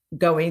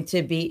going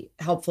to be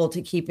helpful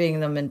to keeping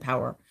them in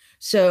power.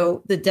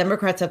 So the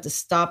Democrats have to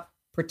stop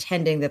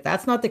pretending that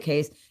that's not the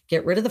case,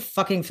 get rid of the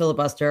fucking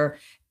filibuster,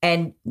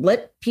 and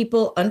let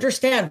people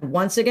understand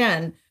once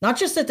again, not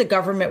just that the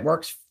government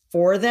works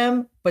for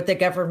them, but the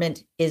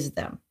government is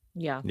them.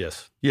 Yeah.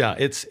 Yes. Yeah,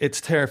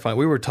 it's terrifying.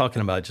 We were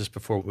talking about it just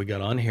before we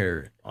got on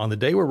here. On the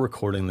day we're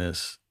recording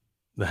this,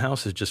 the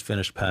House has just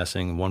finished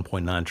passing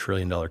 $1.9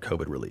 trillion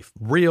COVID relief.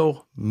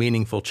 Real,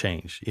 meaningful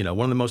change. You know,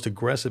 one of the most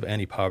aggressive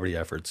anti-poverty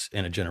efforts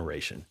in a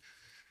generation.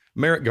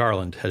 Merrick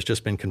Garland has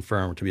just been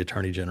confirmed to be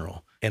Attorney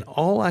General. And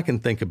all I can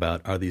think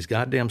about are these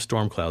goddamn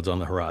storm clouds on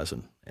the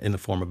horizon in the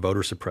form of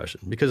voter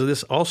suppression. Because of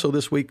this, also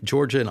this week,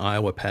 Georgia and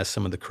Iowa passed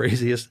some of the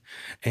craziest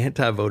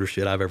anti-voter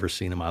shit I've ever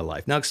seen in my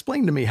life. Now,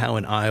 explain to me how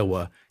in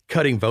Iowa,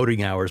 cutting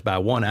voting hours by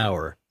 1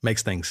 hour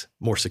makes things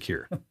more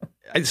secure.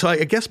 So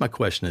I guess my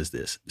question is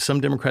this.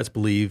 Some Democrats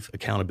believe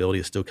accountability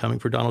is still coming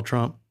for Donald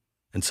Trump,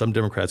 and some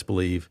Democrats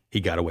believe he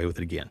got away with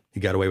it again. He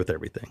got away with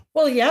everything.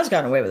 Well, he has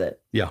gotten away with it.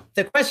 Yeah.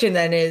 The question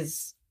then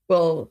is,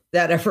 will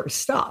that ever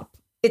stop?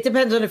 It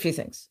depends on a few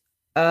things.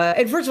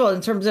 And first of all,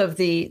 in terms of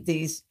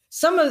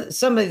some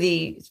of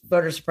the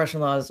voter suppression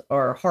laws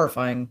are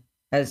horrifying,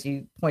 as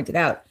you pointed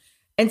out.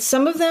 And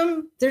some of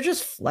them, they're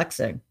just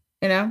flexing,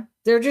 you know?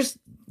 They're just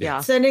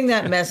sending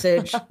that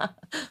message.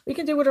 We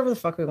can do whatever the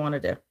fuck we want to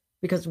do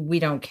because we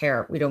don't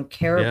care. We don't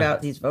care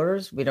about these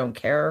voters. We don't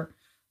care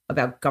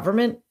about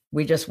government.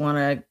 We just want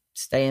to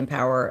stay in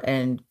power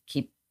and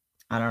keep,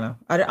 I don't know.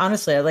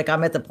 Honestly,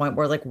 I'm at the point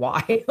where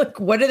why?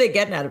 What are they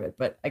getting out of it?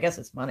 But I guess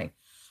it's money.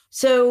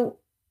 So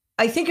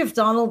I think if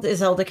Donald is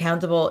held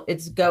accountable,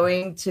 it's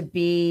going to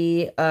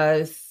be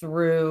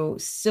through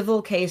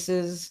civil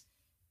cases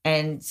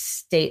and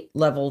state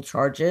level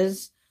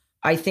charges.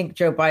 I think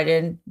Joe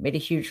Biden made a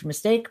huge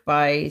mistake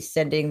by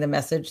sending the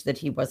message that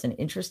he wasn't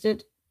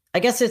interested. I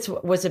guess it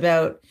was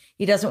about,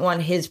 he doesn't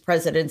want his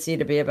presidency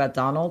to be about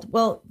Donald.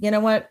 Well, you know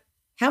what?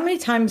 How many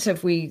times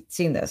have we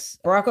seen this?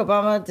 Barack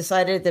Obama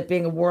decided that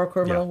being a war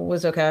criminal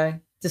was okay,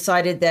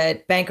 decided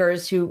that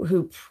bankers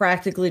who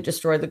practically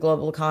destroyed the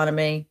global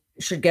economy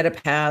should get a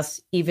pass,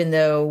 even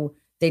though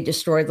they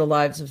destroyed the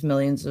lives of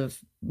millions of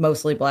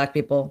mostly Black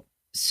people.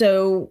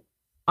 So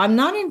I'm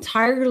not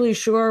entirely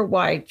sure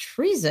why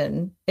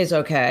treason is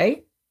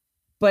okay,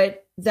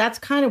 but that's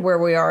kind of where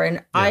we are.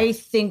 And I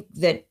think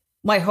that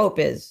my hope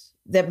is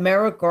that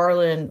Merrick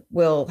Garland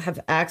will have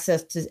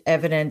access to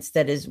evidence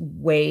that is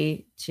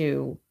way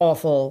too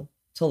awful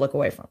to look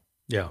away from.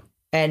 Yeah.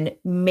 And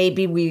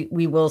maybe we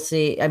will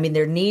see. I mean,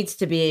 there needs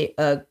to be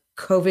a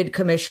COVID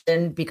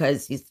commission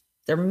because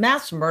they're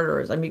mass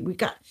murderers. I mean,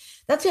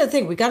 that's the other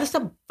thing. We got to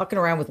stop fucking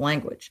around with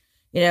language.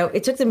 You know,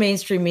 it took the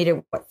mainstream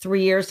media,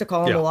 3 years to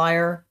call him a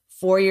liar,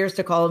 4 years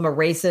to call him a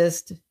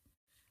racist.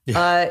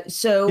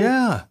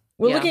 Yeah.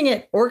 We're looking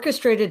at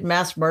orchestrated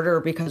mass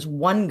murder because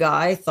one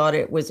guy thought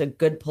it was a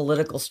good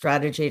political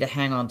strategy to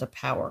hang on to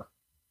power.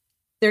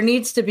 There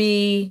needs to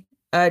be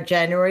a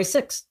January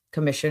 6th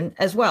commission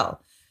as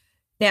well.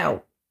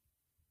 Now,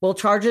 will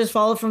charges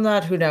follow from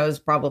that? Who knows?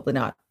 Probably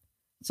not.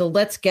 So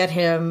let's get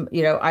him,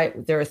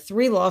 there are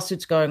 3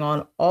 lawsuits going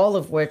on, all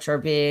of which are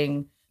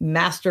being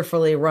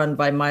masterfully run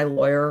by my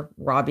lawyer,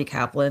 Robbie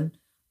Kaplan.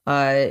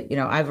 I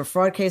have a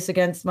fraud case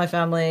against my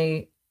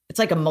family. It's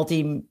like a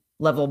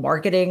multi-level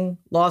marketing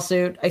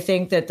lawsuit, I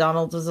think, that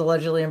Donald is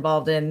allegedly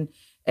involved in.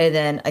 And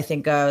then I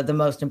think the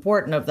most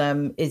important of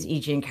them is E.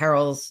 Jean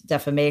Carroll's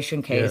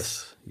defamation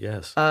case.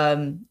 Yes.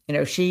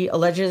 She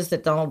alleges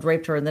that Donald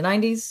raped her in the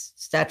 90s.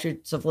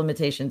 Statutes of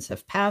limitations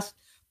have passed,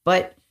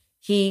 but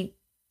he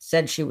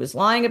said she was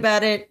lying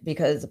about it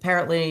because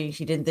apparently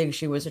she didn't think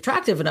she was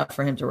attractive enough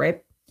for him to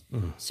rape.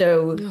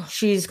 So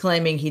she's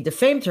claiming he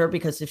defamed her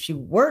because if she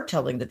were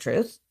telling the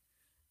truth,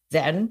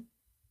 then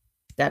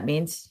that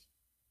means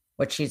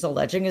what she's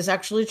alleging is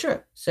actually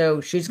true.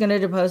 So she's going to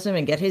depose him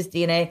and get his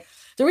DNA.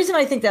 The reason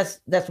I think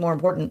that's more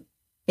important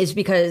is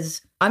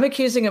because I'm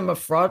accusing him of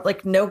fraud.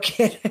 Like, no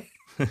kidding.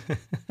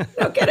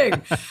 No kidding.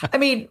 I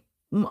mean,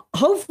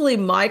 hopefully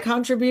my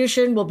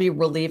contribution will be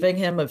relieving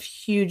him of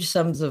huge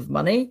sums of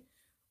money,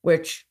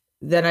 which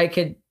then I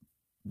could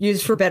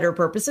use for better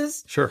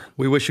purposes. Sure.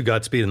 We wish you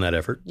Godspeed in that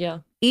effort. Yeah.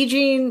 E.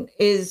 Jean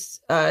is,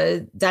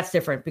 that's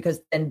different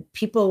because then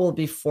people will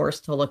be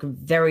forced to look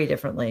very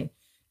differently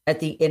at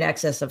the in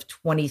excess of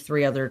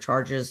 23 other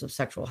charges of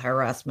sexual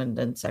harassment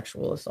and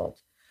sexual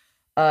assault.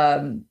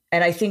 And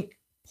I think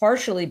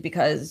partially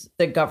because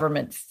the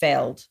government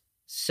failed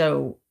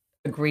so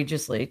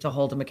egregiously to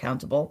hold him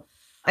accountable.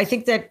 I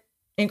think that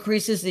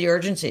increases the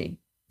urgency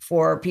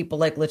for people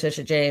like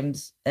Letitia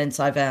James and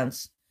Cy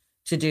Vance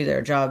to do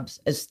their jobs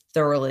as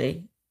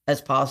thoroughly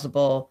as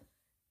possible.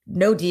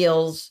 No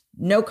deals,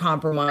 no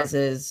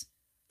compromises.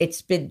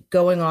 It's been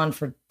going on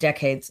for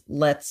decades.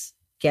 Let's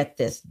get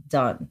this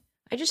done.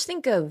 I just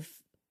think of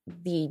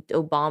the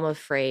Obama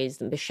phrase,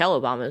 the Michelle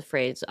Obama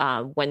phrase,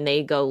 when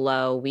they go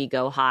low, we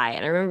go high.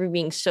 And I remember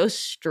being so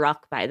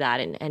struck by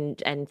that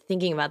and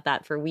thinking about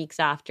that for weeks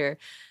after.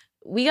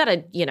 We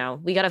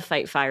gotta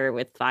fight fire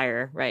with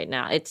fire right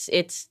now.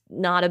 It's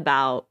not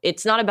about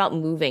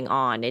moving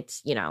on.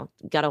 It's,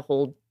 gotta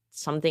hold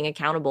something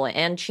accountable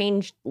and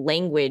change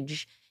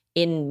language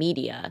in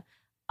media.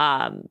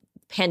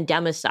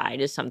 Pandemicide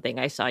is something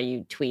I saw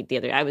you tweet the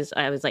other day.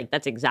 I was like,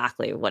 that's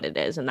exactly what it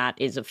is. And that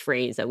is a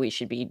phrase that we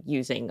should be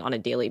using on a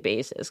daily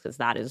basis because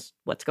that is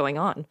what's going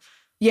on.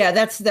 Yeah,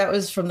 that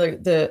was from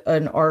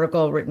an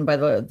article written by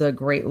the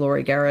great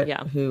Laurie Garrett,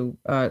 who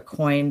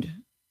coined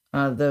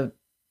the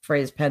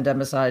phrase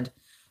pandemicide.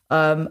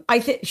 I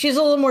think she's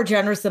a little more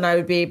generous than I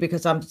would be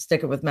because I'm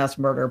sticking with mass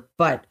murder,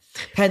 but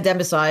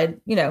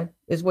pandemicide,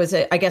 was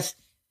I guess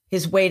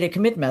his way to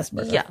commit mass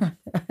murder,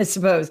 I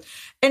suppose.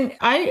 And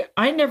I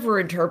never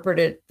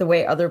interpreted it the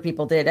way other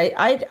people did.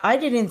 I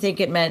didn't think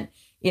it meant,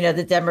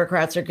 the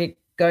Democrats are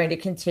going to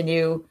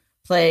continue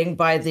playing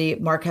by the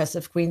Marquess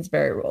of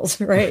Queensberry rules,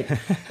 right?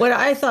 What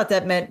I thought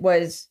that meant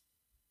was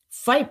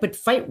fight, but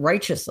fight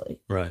righteously.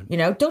 Right.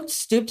 Don't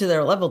stoop to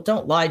their level.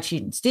 Don't lie,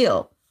 cheat, and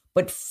steal,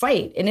 but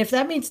fight. And if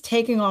that means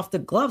taking off the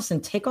gloves,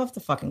 then take off the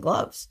fucking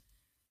gloves.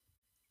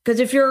 Because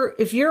if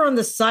you're on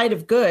the side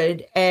of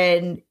good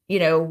and,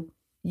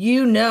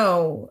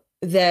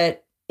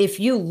 that if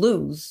you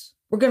lose,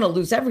 we're going to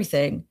lose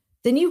everything,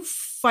 then you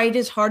fight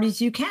as hard as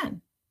you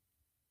can.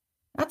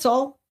 That's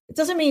all. It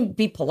doesn't mean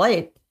be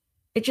polite.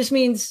 It just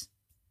means,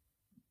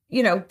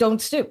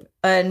 don't stoop.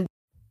 And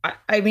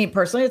I mean,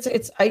 personally,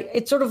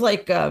 it's sort of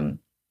like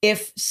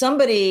if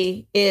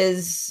somebody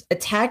is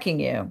attacking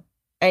you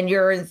and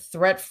you're in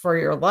threat for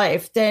your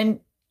life,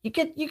 then you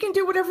can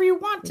do whatever you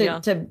want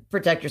to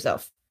protect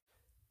yourself.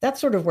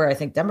 That's sort of where I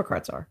think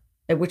Democrats are,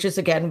 which is,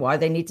 again, why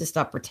they need to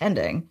stop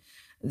pretending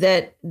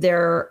that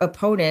their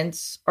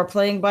opponents are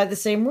playing by the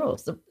same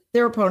rules.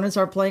 Their opponents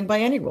are playing by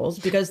any rules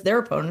because their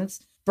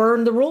opponents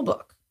burn the rule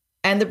book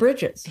and the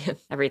bridges.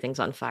 Everything's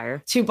on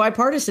fire. To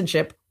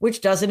bipartisanship,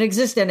 which doesn't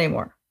exist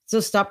anymore. So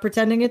stop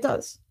pretending it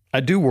does.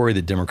 I do worry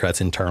that Democrats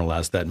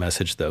internalize that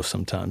message, though,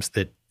 sometimes,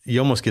 that you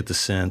almost get the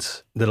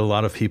sense that a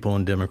lot of people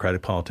in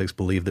Democratic politics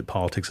believe that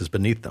politics is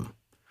beneath them.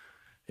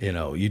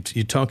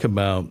 You talk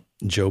about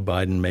Joe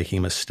Biden making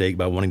a mistake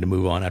by wanting to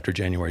move on after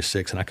January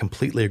 6th, and I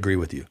completely agree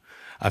with you.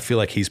 I feel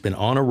like he's been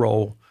on a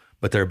roll,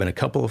 but there have been a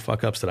couple of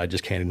fuck-ups that I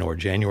just can't ignore.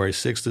 January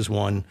 6th is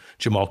one.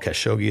 Jamal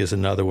Khashoggi is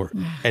another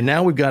one. And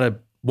now we've got a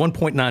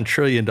 $1.9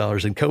 trillion in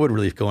COVID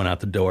relief going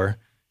out the door,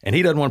 and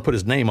he doesn't want to put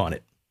his name on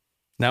it.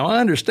 Now, I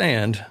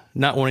understand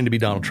not wanting to be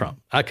Donald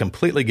Trump. I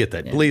completely get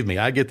that. Yeah. Believe me,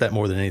 I get that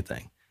more than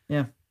anything.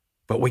 Yeah.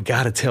 But we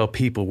got to tell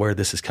people where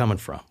this is coming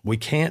from. We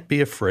can't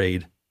be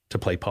afraid to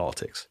play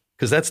politics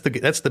because that's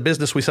the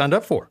business we signed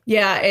up for.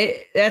 Yeah,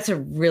 that's a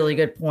really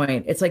good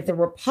point. It's like the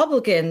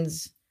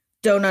Republicans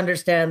don't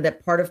understand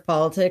that part of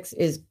politics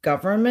is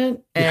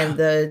government, and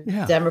the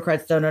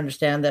Democrats don't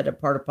understand that a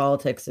part of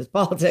politics is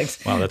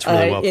politics. Wow, that's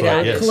really well put.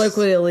 Yes.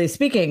 Colloquially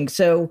speaking.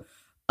 So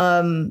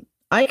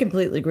I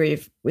completely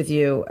agree with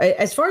you.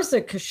 As far as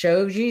the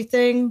Khashoggi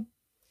thing,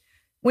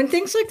 when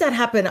things like that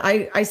happen,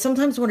 I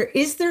sometimes wonder,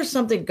 is there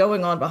something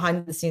going on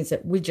behind the scenes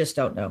that we just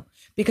don't know?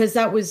 Because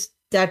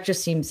that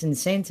just seems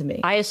insane to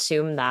me. I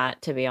assume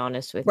that, to be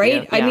honest with you.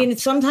 Right? Yeah. I mean,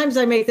 sometimes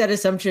I make that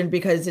assumption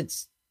because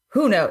it's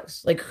who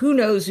knows? Like, who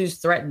knows who's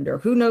threatened or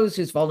who knows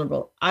who's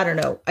vulnerable? I don't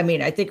know. I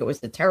mean, I think it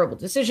was a terrible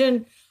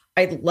decision.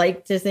 I'd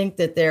like to think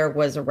that there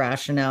was a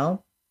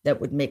rationale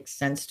that would make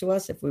sense to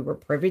us if we were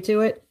privy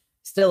to it.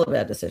 Still a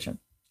bad decision.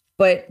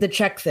 But the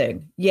check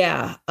thing,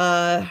 yeah,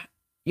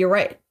 you're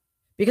right.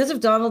 Because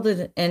of Donald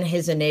and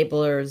his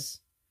enablers,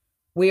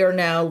 we are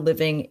now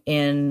living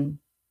in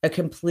a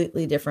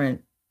completely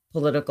different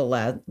political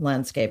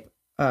landscape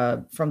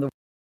from the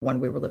one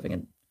we were living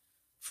in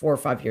 4 or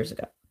 5 years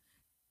ago.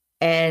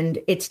 And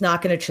it's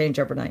not going to change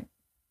overnight.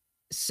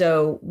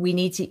 So we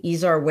need to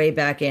ease our way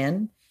back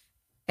in.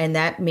 And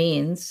that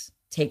means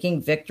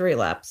taking victory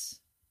laps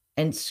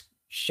and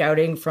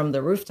shouting from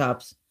the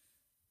rooftops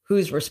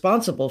who's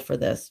responsible for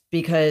this,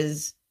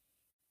 because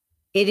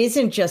it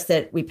isn't just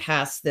that we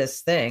passed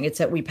this thing. It's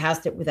that we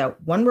passed it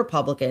without one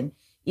Republican,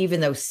 even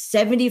though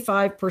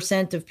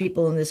 75% of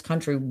people in this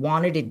country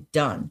wanted it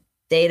done.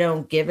 They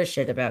don't give a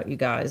shit about you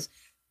guys.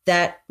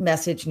 That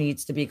message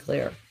needs to be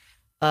clear.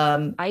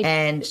 I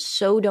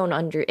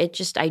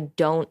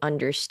don't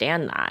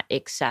understand that,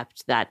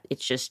 except that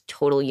it's just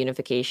total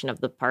unification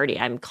of the party.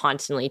 I'm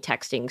constantly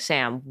texting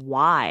Sam,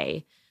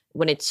 why,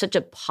 when it's such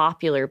a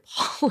popular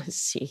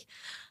policy?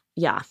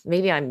 Yeah,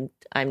 maybe I'm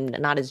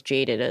not as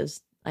jaded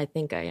as I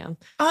think I am.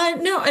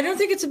 No, I don't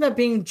think it's about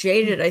being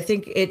jaded. I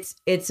think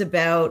it's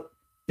about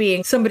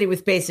being somebody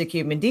with basic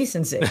human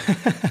decency,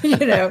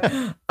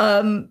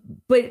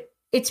 but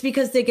it's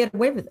because they get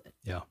away with it.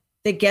 Yeah,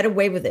 they get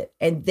away with it,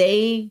 and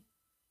they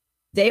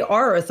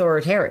are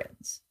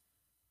authoritarians,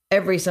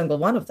 every single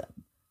one of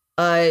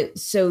them.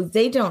 So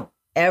they don't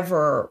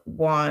ever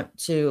want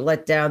to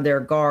let down their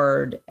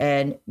guard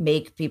and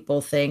make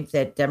people think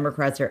that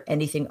Democrats are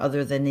anything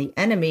other than the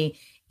enemy,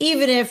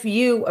 even if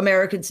you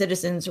American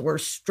citizens were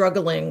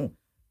struggling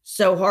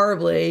so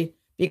horribly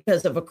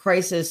because of a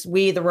crisis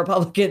we, the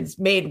Republicans,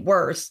 made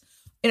worse.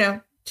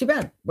 Too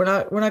bad. We're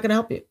not going to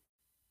help you,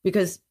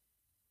 because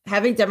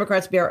having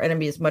Democrats be our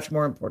enemy is much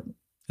more important.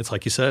 It's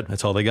like you said,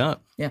 that's all they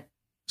got. Yeah.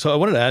 So I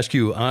wanted to ask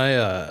you,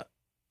 I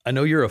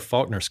know you're a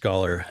Faulkner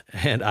scholar,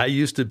 and I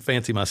used to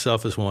fancy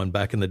myself as one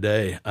back in the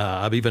day.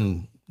 I've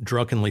even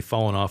drunkenly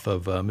fallen off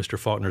of Mr.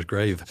 Faulkner's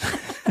grave.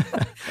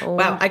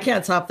 Wow, I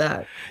can't top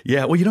that.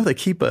 Yeah, well, they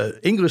keep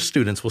English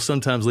students will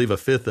sometimes leave a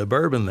fifth of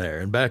bourbon there.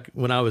 And back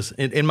when I was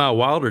in my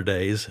wilder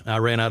days, I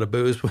ran out of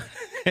booze,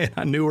 and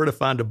I knew where to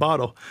find a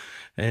bottle.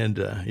 And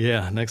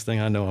next thing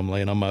I know, I'm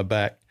laying on my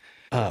back.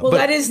 But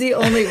that is the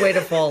only way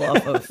to fall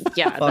off of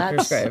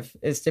Faulkner's grave,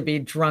 is to be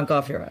drunk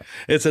off your ass.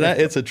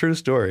 It's a true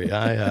story.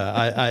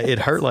 It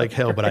hurt like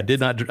hell, but I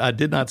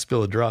did not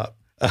spill a drop.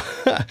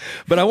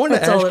 But I wanted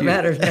to ask you. That's all that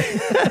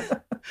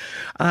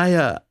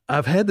matters.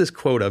 I've had this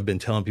quote I've been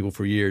telling people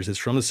for years. It's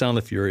from The Sound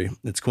of Fury.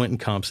 It's Quentin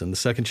Compson, the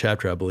second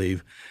chapter, I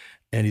believe.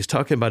 And he's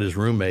talking about his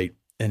roommate.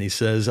 And he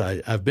says,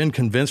 I've been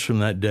convinced from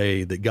that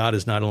day that God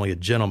is not only a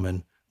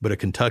gentleman, but a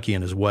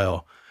Kentuckian as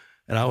well.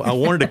 And I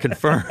wanted to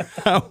confirm.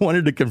 I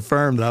wanted to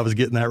confirm that I was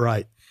getting that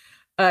right.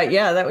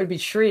 Yeah, that would be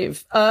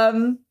Shreve.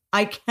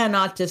 I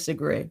cannot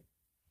disagree.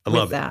 I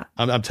love that.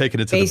 I'm taking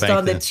it to based the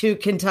bank. Based on the two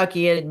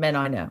Kentuckian men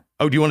I know.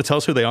 Oh, do you want to tell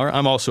us who they are?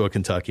 I'm also a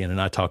Kentuckian,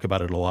 and I talk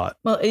about it a lot.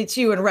 Well, it's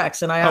you and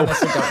Rex, and I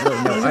honestly don't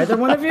really know either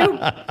one of you.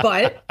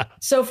 But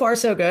so far,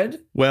 so good.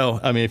 Well,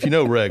 I mean, if you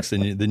know Rex,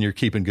 then you're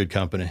keeping good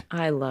company.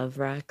 I love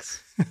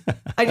Rex.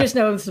 I just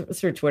know him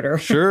through Twitter.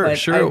 Sure.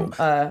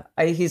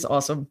 He's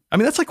awesome. I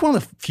mean, that's like one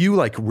of the few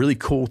like really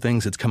cool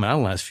things that's come out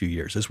in the last few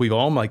years, is we've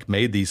all like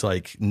made these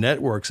like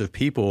networks of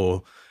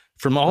people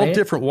from all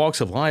different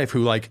walks of life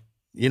who like,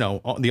 the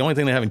only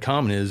thing they have in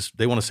common is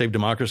they want to save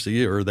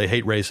democracy or they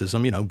hate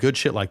racism, good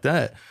shit like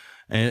that.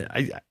 And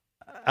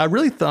I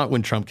really thought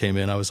when Trump came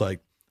in, I was like,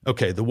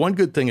 okay, the one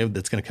good thing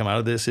that's going to come out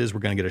of this is we're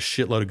going to get a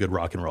shitload of good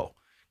rock and roll.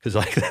 Because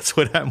like that's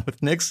what happened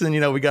with Nixon.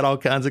 We got all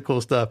kinds of cool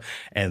stuff.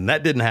 And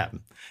that didn't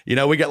happen. We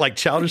got like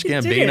Childish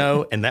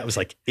Gambino, and that was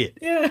like it.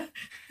 Yeah.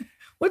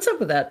 What's up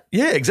with that?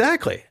 Yeah,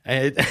 exactly.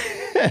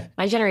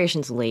 My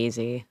generation's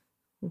lazy.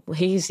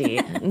 Lazy.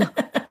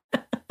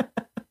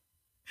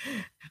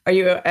 Are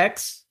you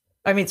X?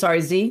 I mean, sorry,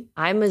 Z?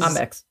 I'm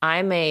X.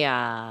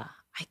 I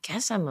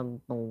guess I'm a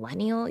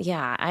millennial.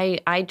 Yeah,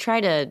 I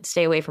try to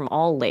stay away from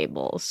all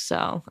labels.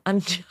 So I'm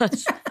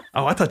just.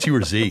 Oh, I thought you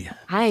were Z.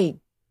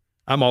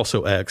 I'm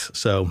also X.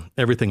 So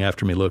everything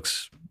after me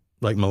looks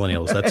like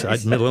millennials.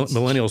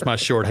 Millennials, my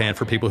shorthand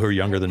for people who are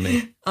younger than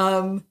me.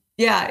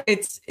 Yeah,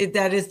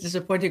 that is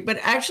disappointing. But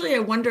actually, I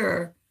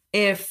wonder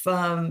if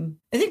I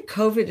think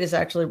COVID is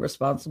actually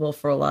responsible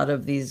for a lot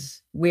of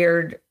these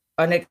weird,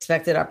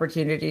 unexpected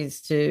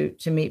opportunities to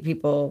meet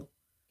people.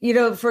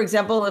 For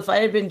example, if I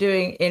had been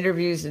doing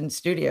interviews in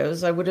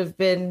studios, I would have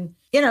been,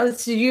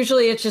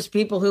 usually it's just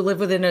people who live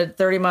within a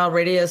 30-mile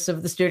radius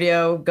of the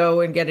studio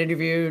go and get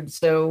interviewed.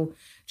 So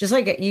just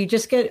like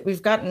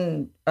we've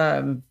gotten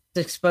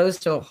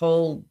exposed to a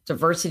whole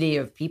diversity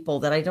of people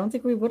that I don't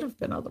think we would have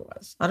been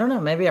otherwise. I don't know.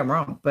 Maybe I'm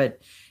wrong,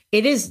 but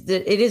it is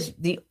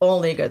the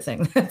only good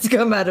thing that's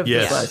come out of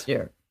this last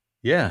year.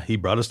 Yeah, he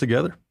brought us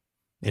together.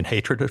 in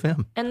hatred of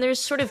him. And there's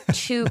sort of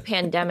two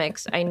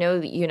pandemics. I know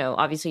that,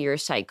 obviously you're a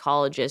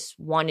psychologist.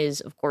 One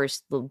is, of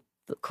course, the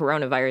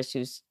coronavirus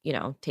who's,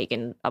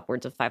 taken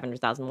upwards of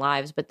 500,000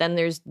 lives. But then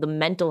there's the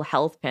mental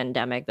health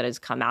pandemic that has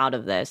come out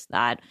of this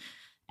that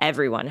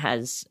everyone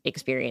has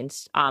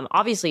experienced.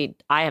 Obviously,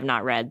 I have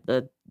not read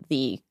the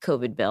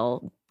COVID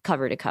bill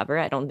cover to cover.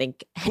 I don't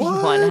think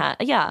anyone has.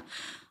 Yeah.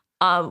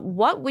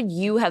 What would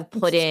you have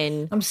put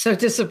in? I'm so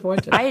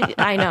disappointed.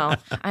 I know.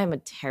 I'm a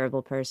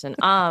terrible person.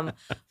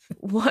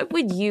 What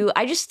would you?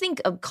 I just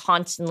think of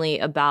constantly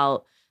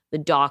about the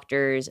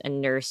doctors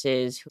and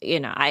nurses.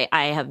 I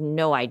have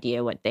no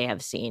idea what they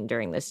have seen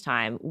during this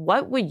time.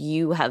 What would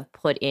you have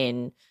put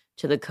in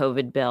to the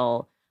COVID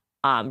bill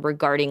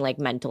regarding like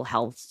mental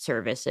health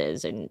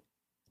services and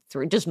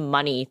just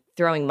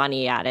throwing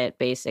money at it,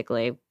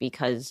 basically,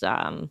 because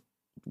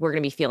we're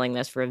going to be feeling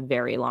this for a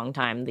very long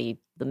time. The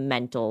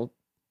mental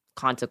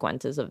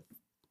consequences of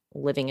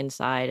living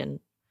inside and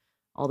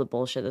all the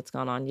bullshit that's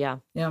gone on. Yeah.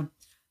 Yeah.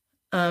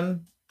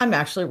 I'm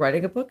actually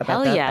writing a book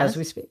about that as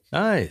we speak.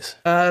 Nice.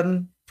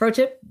 Pro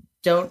tip,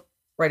 don't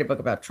write a book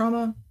about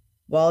trauma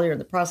while you're in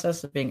the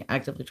process of being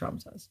actively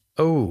traumatized.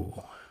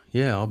 Oh,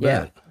 yeah, I'll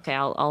bet. Okay,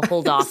 I'll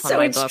hold off on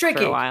my book for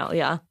a while.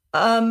 Yeah.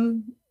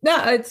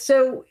 No,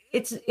 so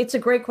it's a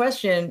great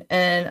question.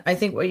 And I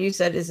think what you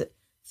said is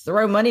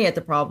throw money at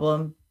the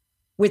problem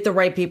with the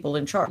right people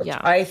in charge. Yeah.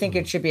 I think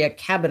it should be a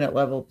cabinet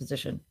level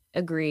position.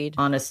 Agreed.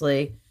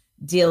 Honestly,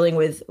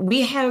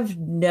 we have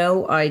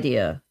no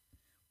idea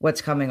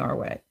what's coming our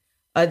way.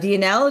 The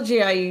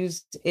analogy I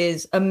used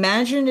is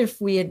imagine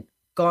if we had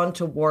gone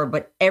to war,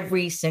 but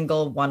every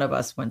single one of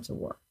us went to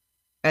war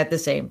at the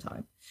same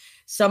time.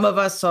 Some of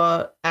us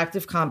saw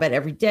active combat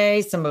every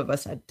day. Some of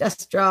us had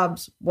desk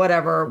jobs,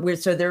 whatever.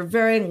 So there are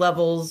varying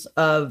levels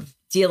of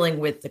dealing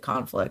with the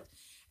conflict.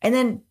 And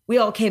then we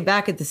all came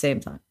back at the same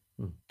time.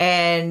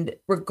 And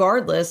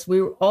regardless,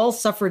 we all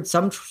suffered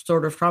some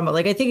sort of trauma.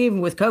 Like I think even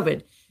with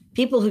COVID,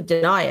 people who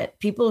deny it,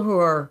 people who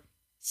are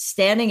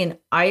standing in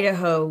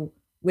Idaho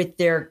with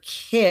their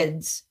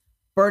kids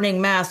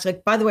burning masks.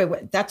 Like, by the way,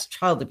 that's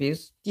child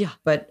abuse. Yeah.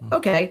 But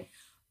okay.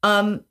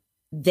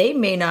 They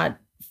may not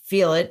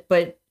feel it,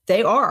 but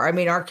they are. I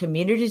mean, our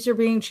communities are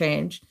being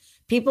changed.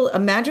 People,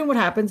 imagine what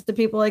happens to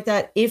people like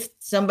that if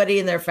somebody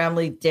in their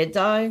family did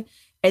die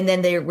and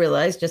then they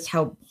realize just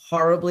how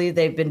horribly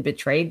they've been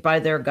betrayed by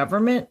their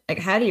government. Like,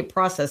 how do you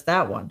process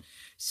that one?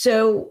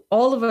 So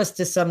all of us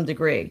to some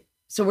degree.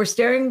 So we're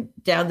staring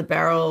down the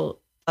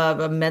barrel of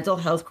a mental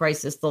health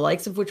crisis, the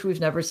likes of which we've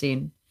never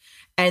seen.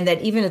 And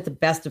that even at the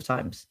best of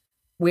times,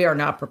 we are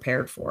not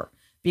prepared for,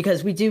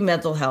 because we do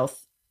mental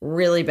health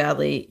really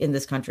badly in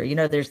this country.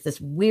 There's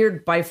this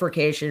weird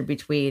bifurcation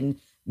between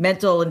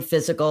mental and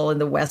physical in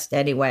the West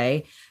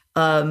anyway.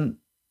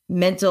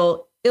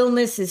 Mental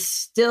illness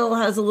still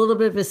has a little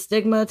bit of a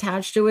stigma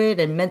attached to it,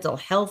 and mental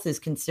health is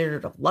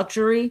considered a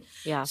luxury.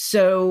 Yeah.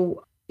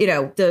 So,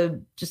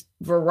 the just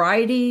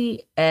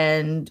variety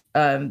and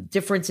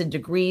difference in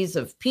degrees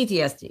of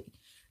PTSD,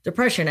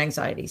 depression,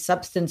 anxiety,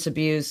 substance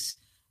abuse.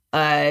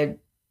 This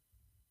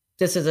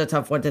is a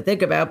tough one to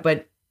think about,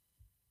 but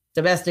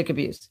domestic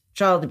abuse,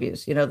 child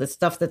abuse, the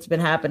stuff that's been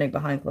happening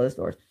behind closed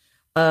doors.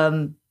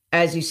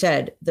 As you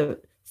said, the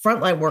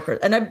frontline workers,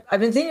 and I've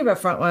been thinking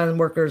about frontline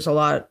workers a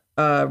lot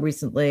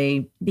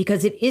recently,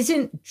 because it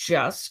isn't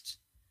just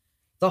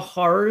the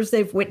horrors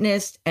they've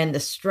witnessed and the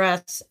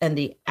stress and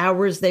the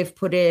hours they've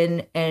put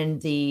in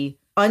and the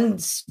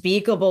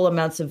unspeakable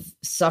amounts of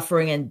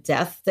suffering and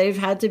death they've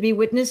had to be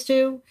witness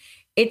to.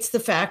 It's the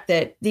fact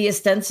that the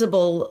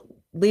ostensible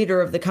leader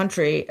of the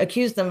country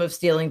accused them of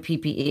stealing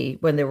PPE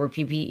when there were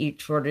PPE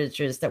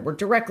shortages that were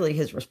directly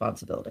his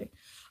responsibility.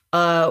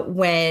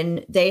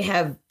 When they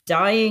have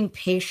dying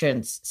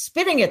patients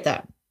spitting at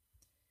them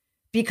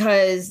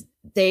because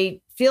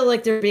they feel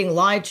like they're being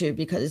lied to,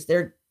 because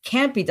they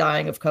can't be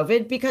dying of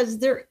COVID because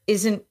there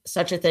isn't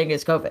such a thing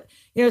as COVID.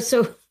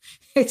 So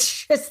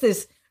it's just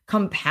this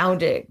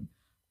compounding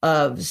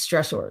of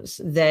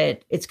stressors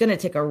that it's going to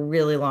take a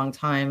really long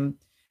time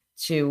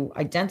to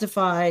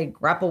identify,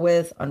 grapple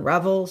with,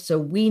 unravel. So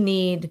we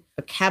need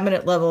a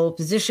cabinet level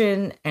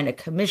position and a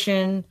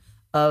commission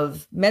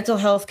of mental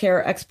health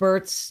care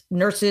experts,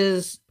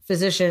 nurses,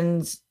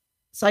 physicians,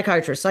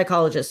 psychiatrists,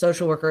 psychologists,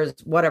 social workers,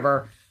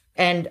 whatever,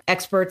 and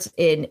experts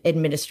in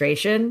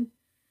administration,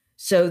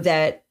 so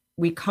that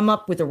we come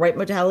up with the right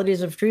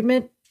modalities of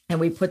treatment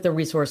and we put the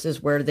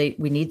resources where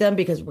we need them,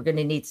 because we're going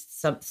to need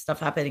some stuff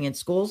happening in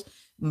schools,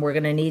 and we're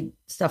going to need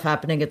stuff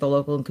happening at the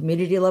local and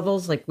community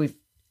levels like we've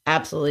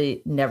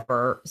absolutely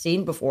never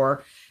seen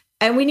before.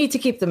 And we need to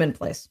keep them in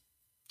place,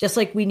 just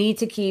like we need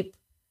to keep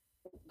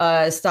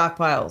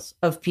stockpiles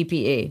of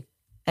PPE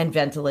and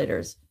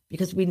ventilators,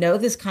 because we know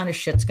this kind of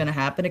shit's going to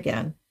happen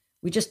again.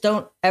 We just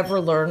don't ever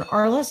learn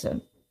our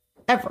lesson,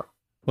 ever.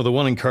 Well, the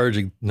one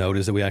encouraging note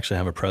is that we actually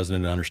have a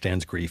president that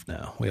understands grief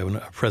now. We have a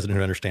president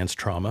who understands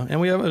trauma, and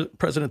we have a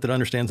president that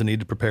understands the need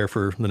to prepare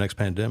for the next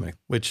pandemic,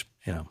 which,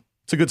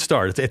 it's a good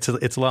start. It's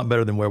a lot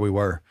better than where we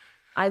were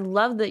I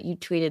love that you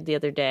tweeted the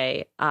other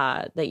day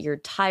that you're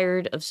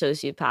tired of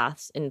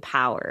sociopaths in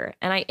power.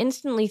 And I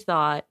instantly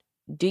thought,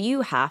 don't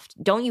you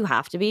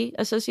have to be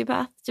a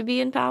sociopath to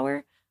be in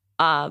power?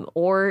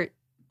 Or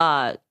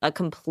a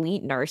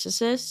complete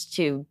narcissist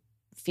to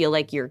feel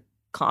like you're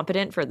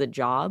competent for the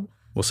job?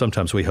 Well,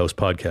 sometimes we host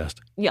podcasts.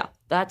 Yeah,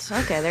 that's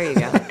okay. There you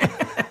go.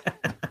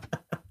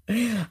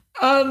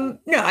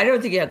 No, I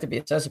don't think you have to be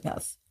a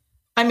sociopath.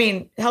 I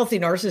mean, healthy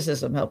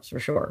narcissism helps for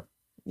sure.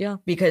 Yeah.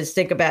 Because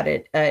think about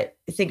it.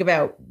 Think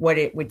about what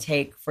it would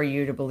take for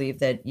you to believe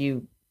that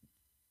you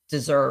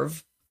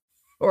deserve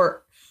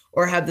or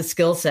have the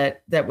skill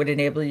set that would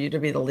enable you to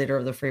be the leader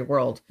of the free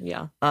world.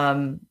 Yeah.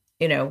 And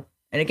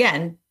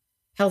again,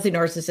 healthy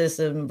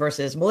narcissism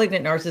versus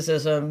malignant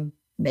narcissism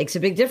makes a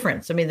big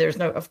difference. I mean, there's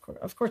no, of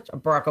course,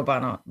 Barack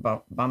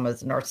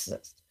Obama's a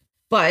narcissist,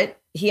 but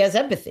he has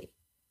empathy.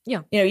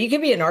 Yeah. You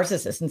can be a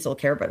narcissist and still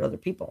care about other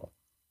people.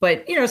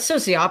 But,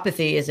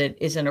 sociopathy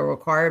isn't a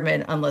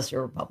requirement unless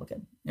you're a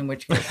Republican, in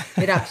which case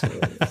it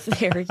absolutely is.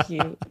 There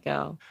you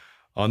go.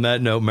 On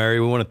that note, Mary,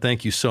 we want to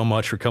thank you so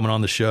much for coming on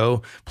the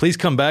show. Please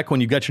come back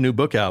when you got your new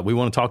book out. We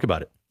want to talk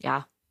about it.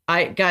 Yeah.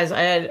 I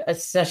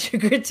had such a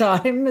good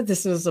time.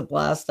 This was a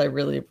blast. I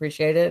really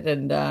appreciate it.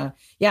 And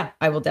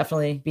I will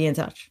definitely be in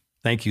touch.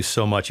 Thank you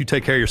so much. You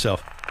take care of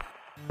yourself.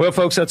 Well,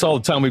 folks, that's all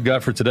the time we've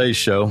got for today's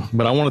show.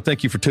 But I want to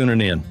thank you for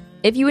tuning in.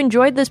 If you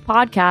enjoyed this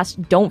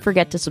podcast, don't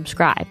forget to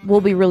subscribe.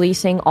 We'll be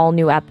releasing all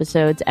new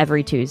episodes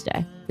every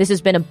Tuesday. This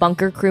has been a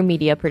Bunker Crew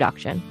Media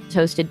production. It's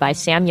hosted by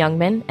Sam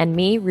Youngman and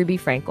me, Ruby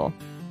Frankel.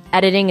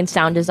 Editing and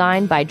sound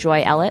design by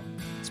Joy Ellett.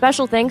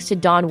 Special thanks to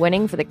Dawn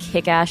Winning for the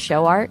kick-ass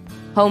show art,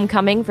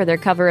 Homecoming for their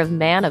cover of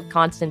Man of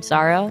Constant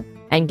Sorrow,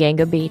 and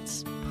Ganga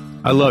Beats.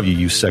 I love you,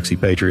 you sexy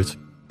patriots.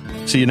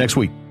 See you next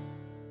week.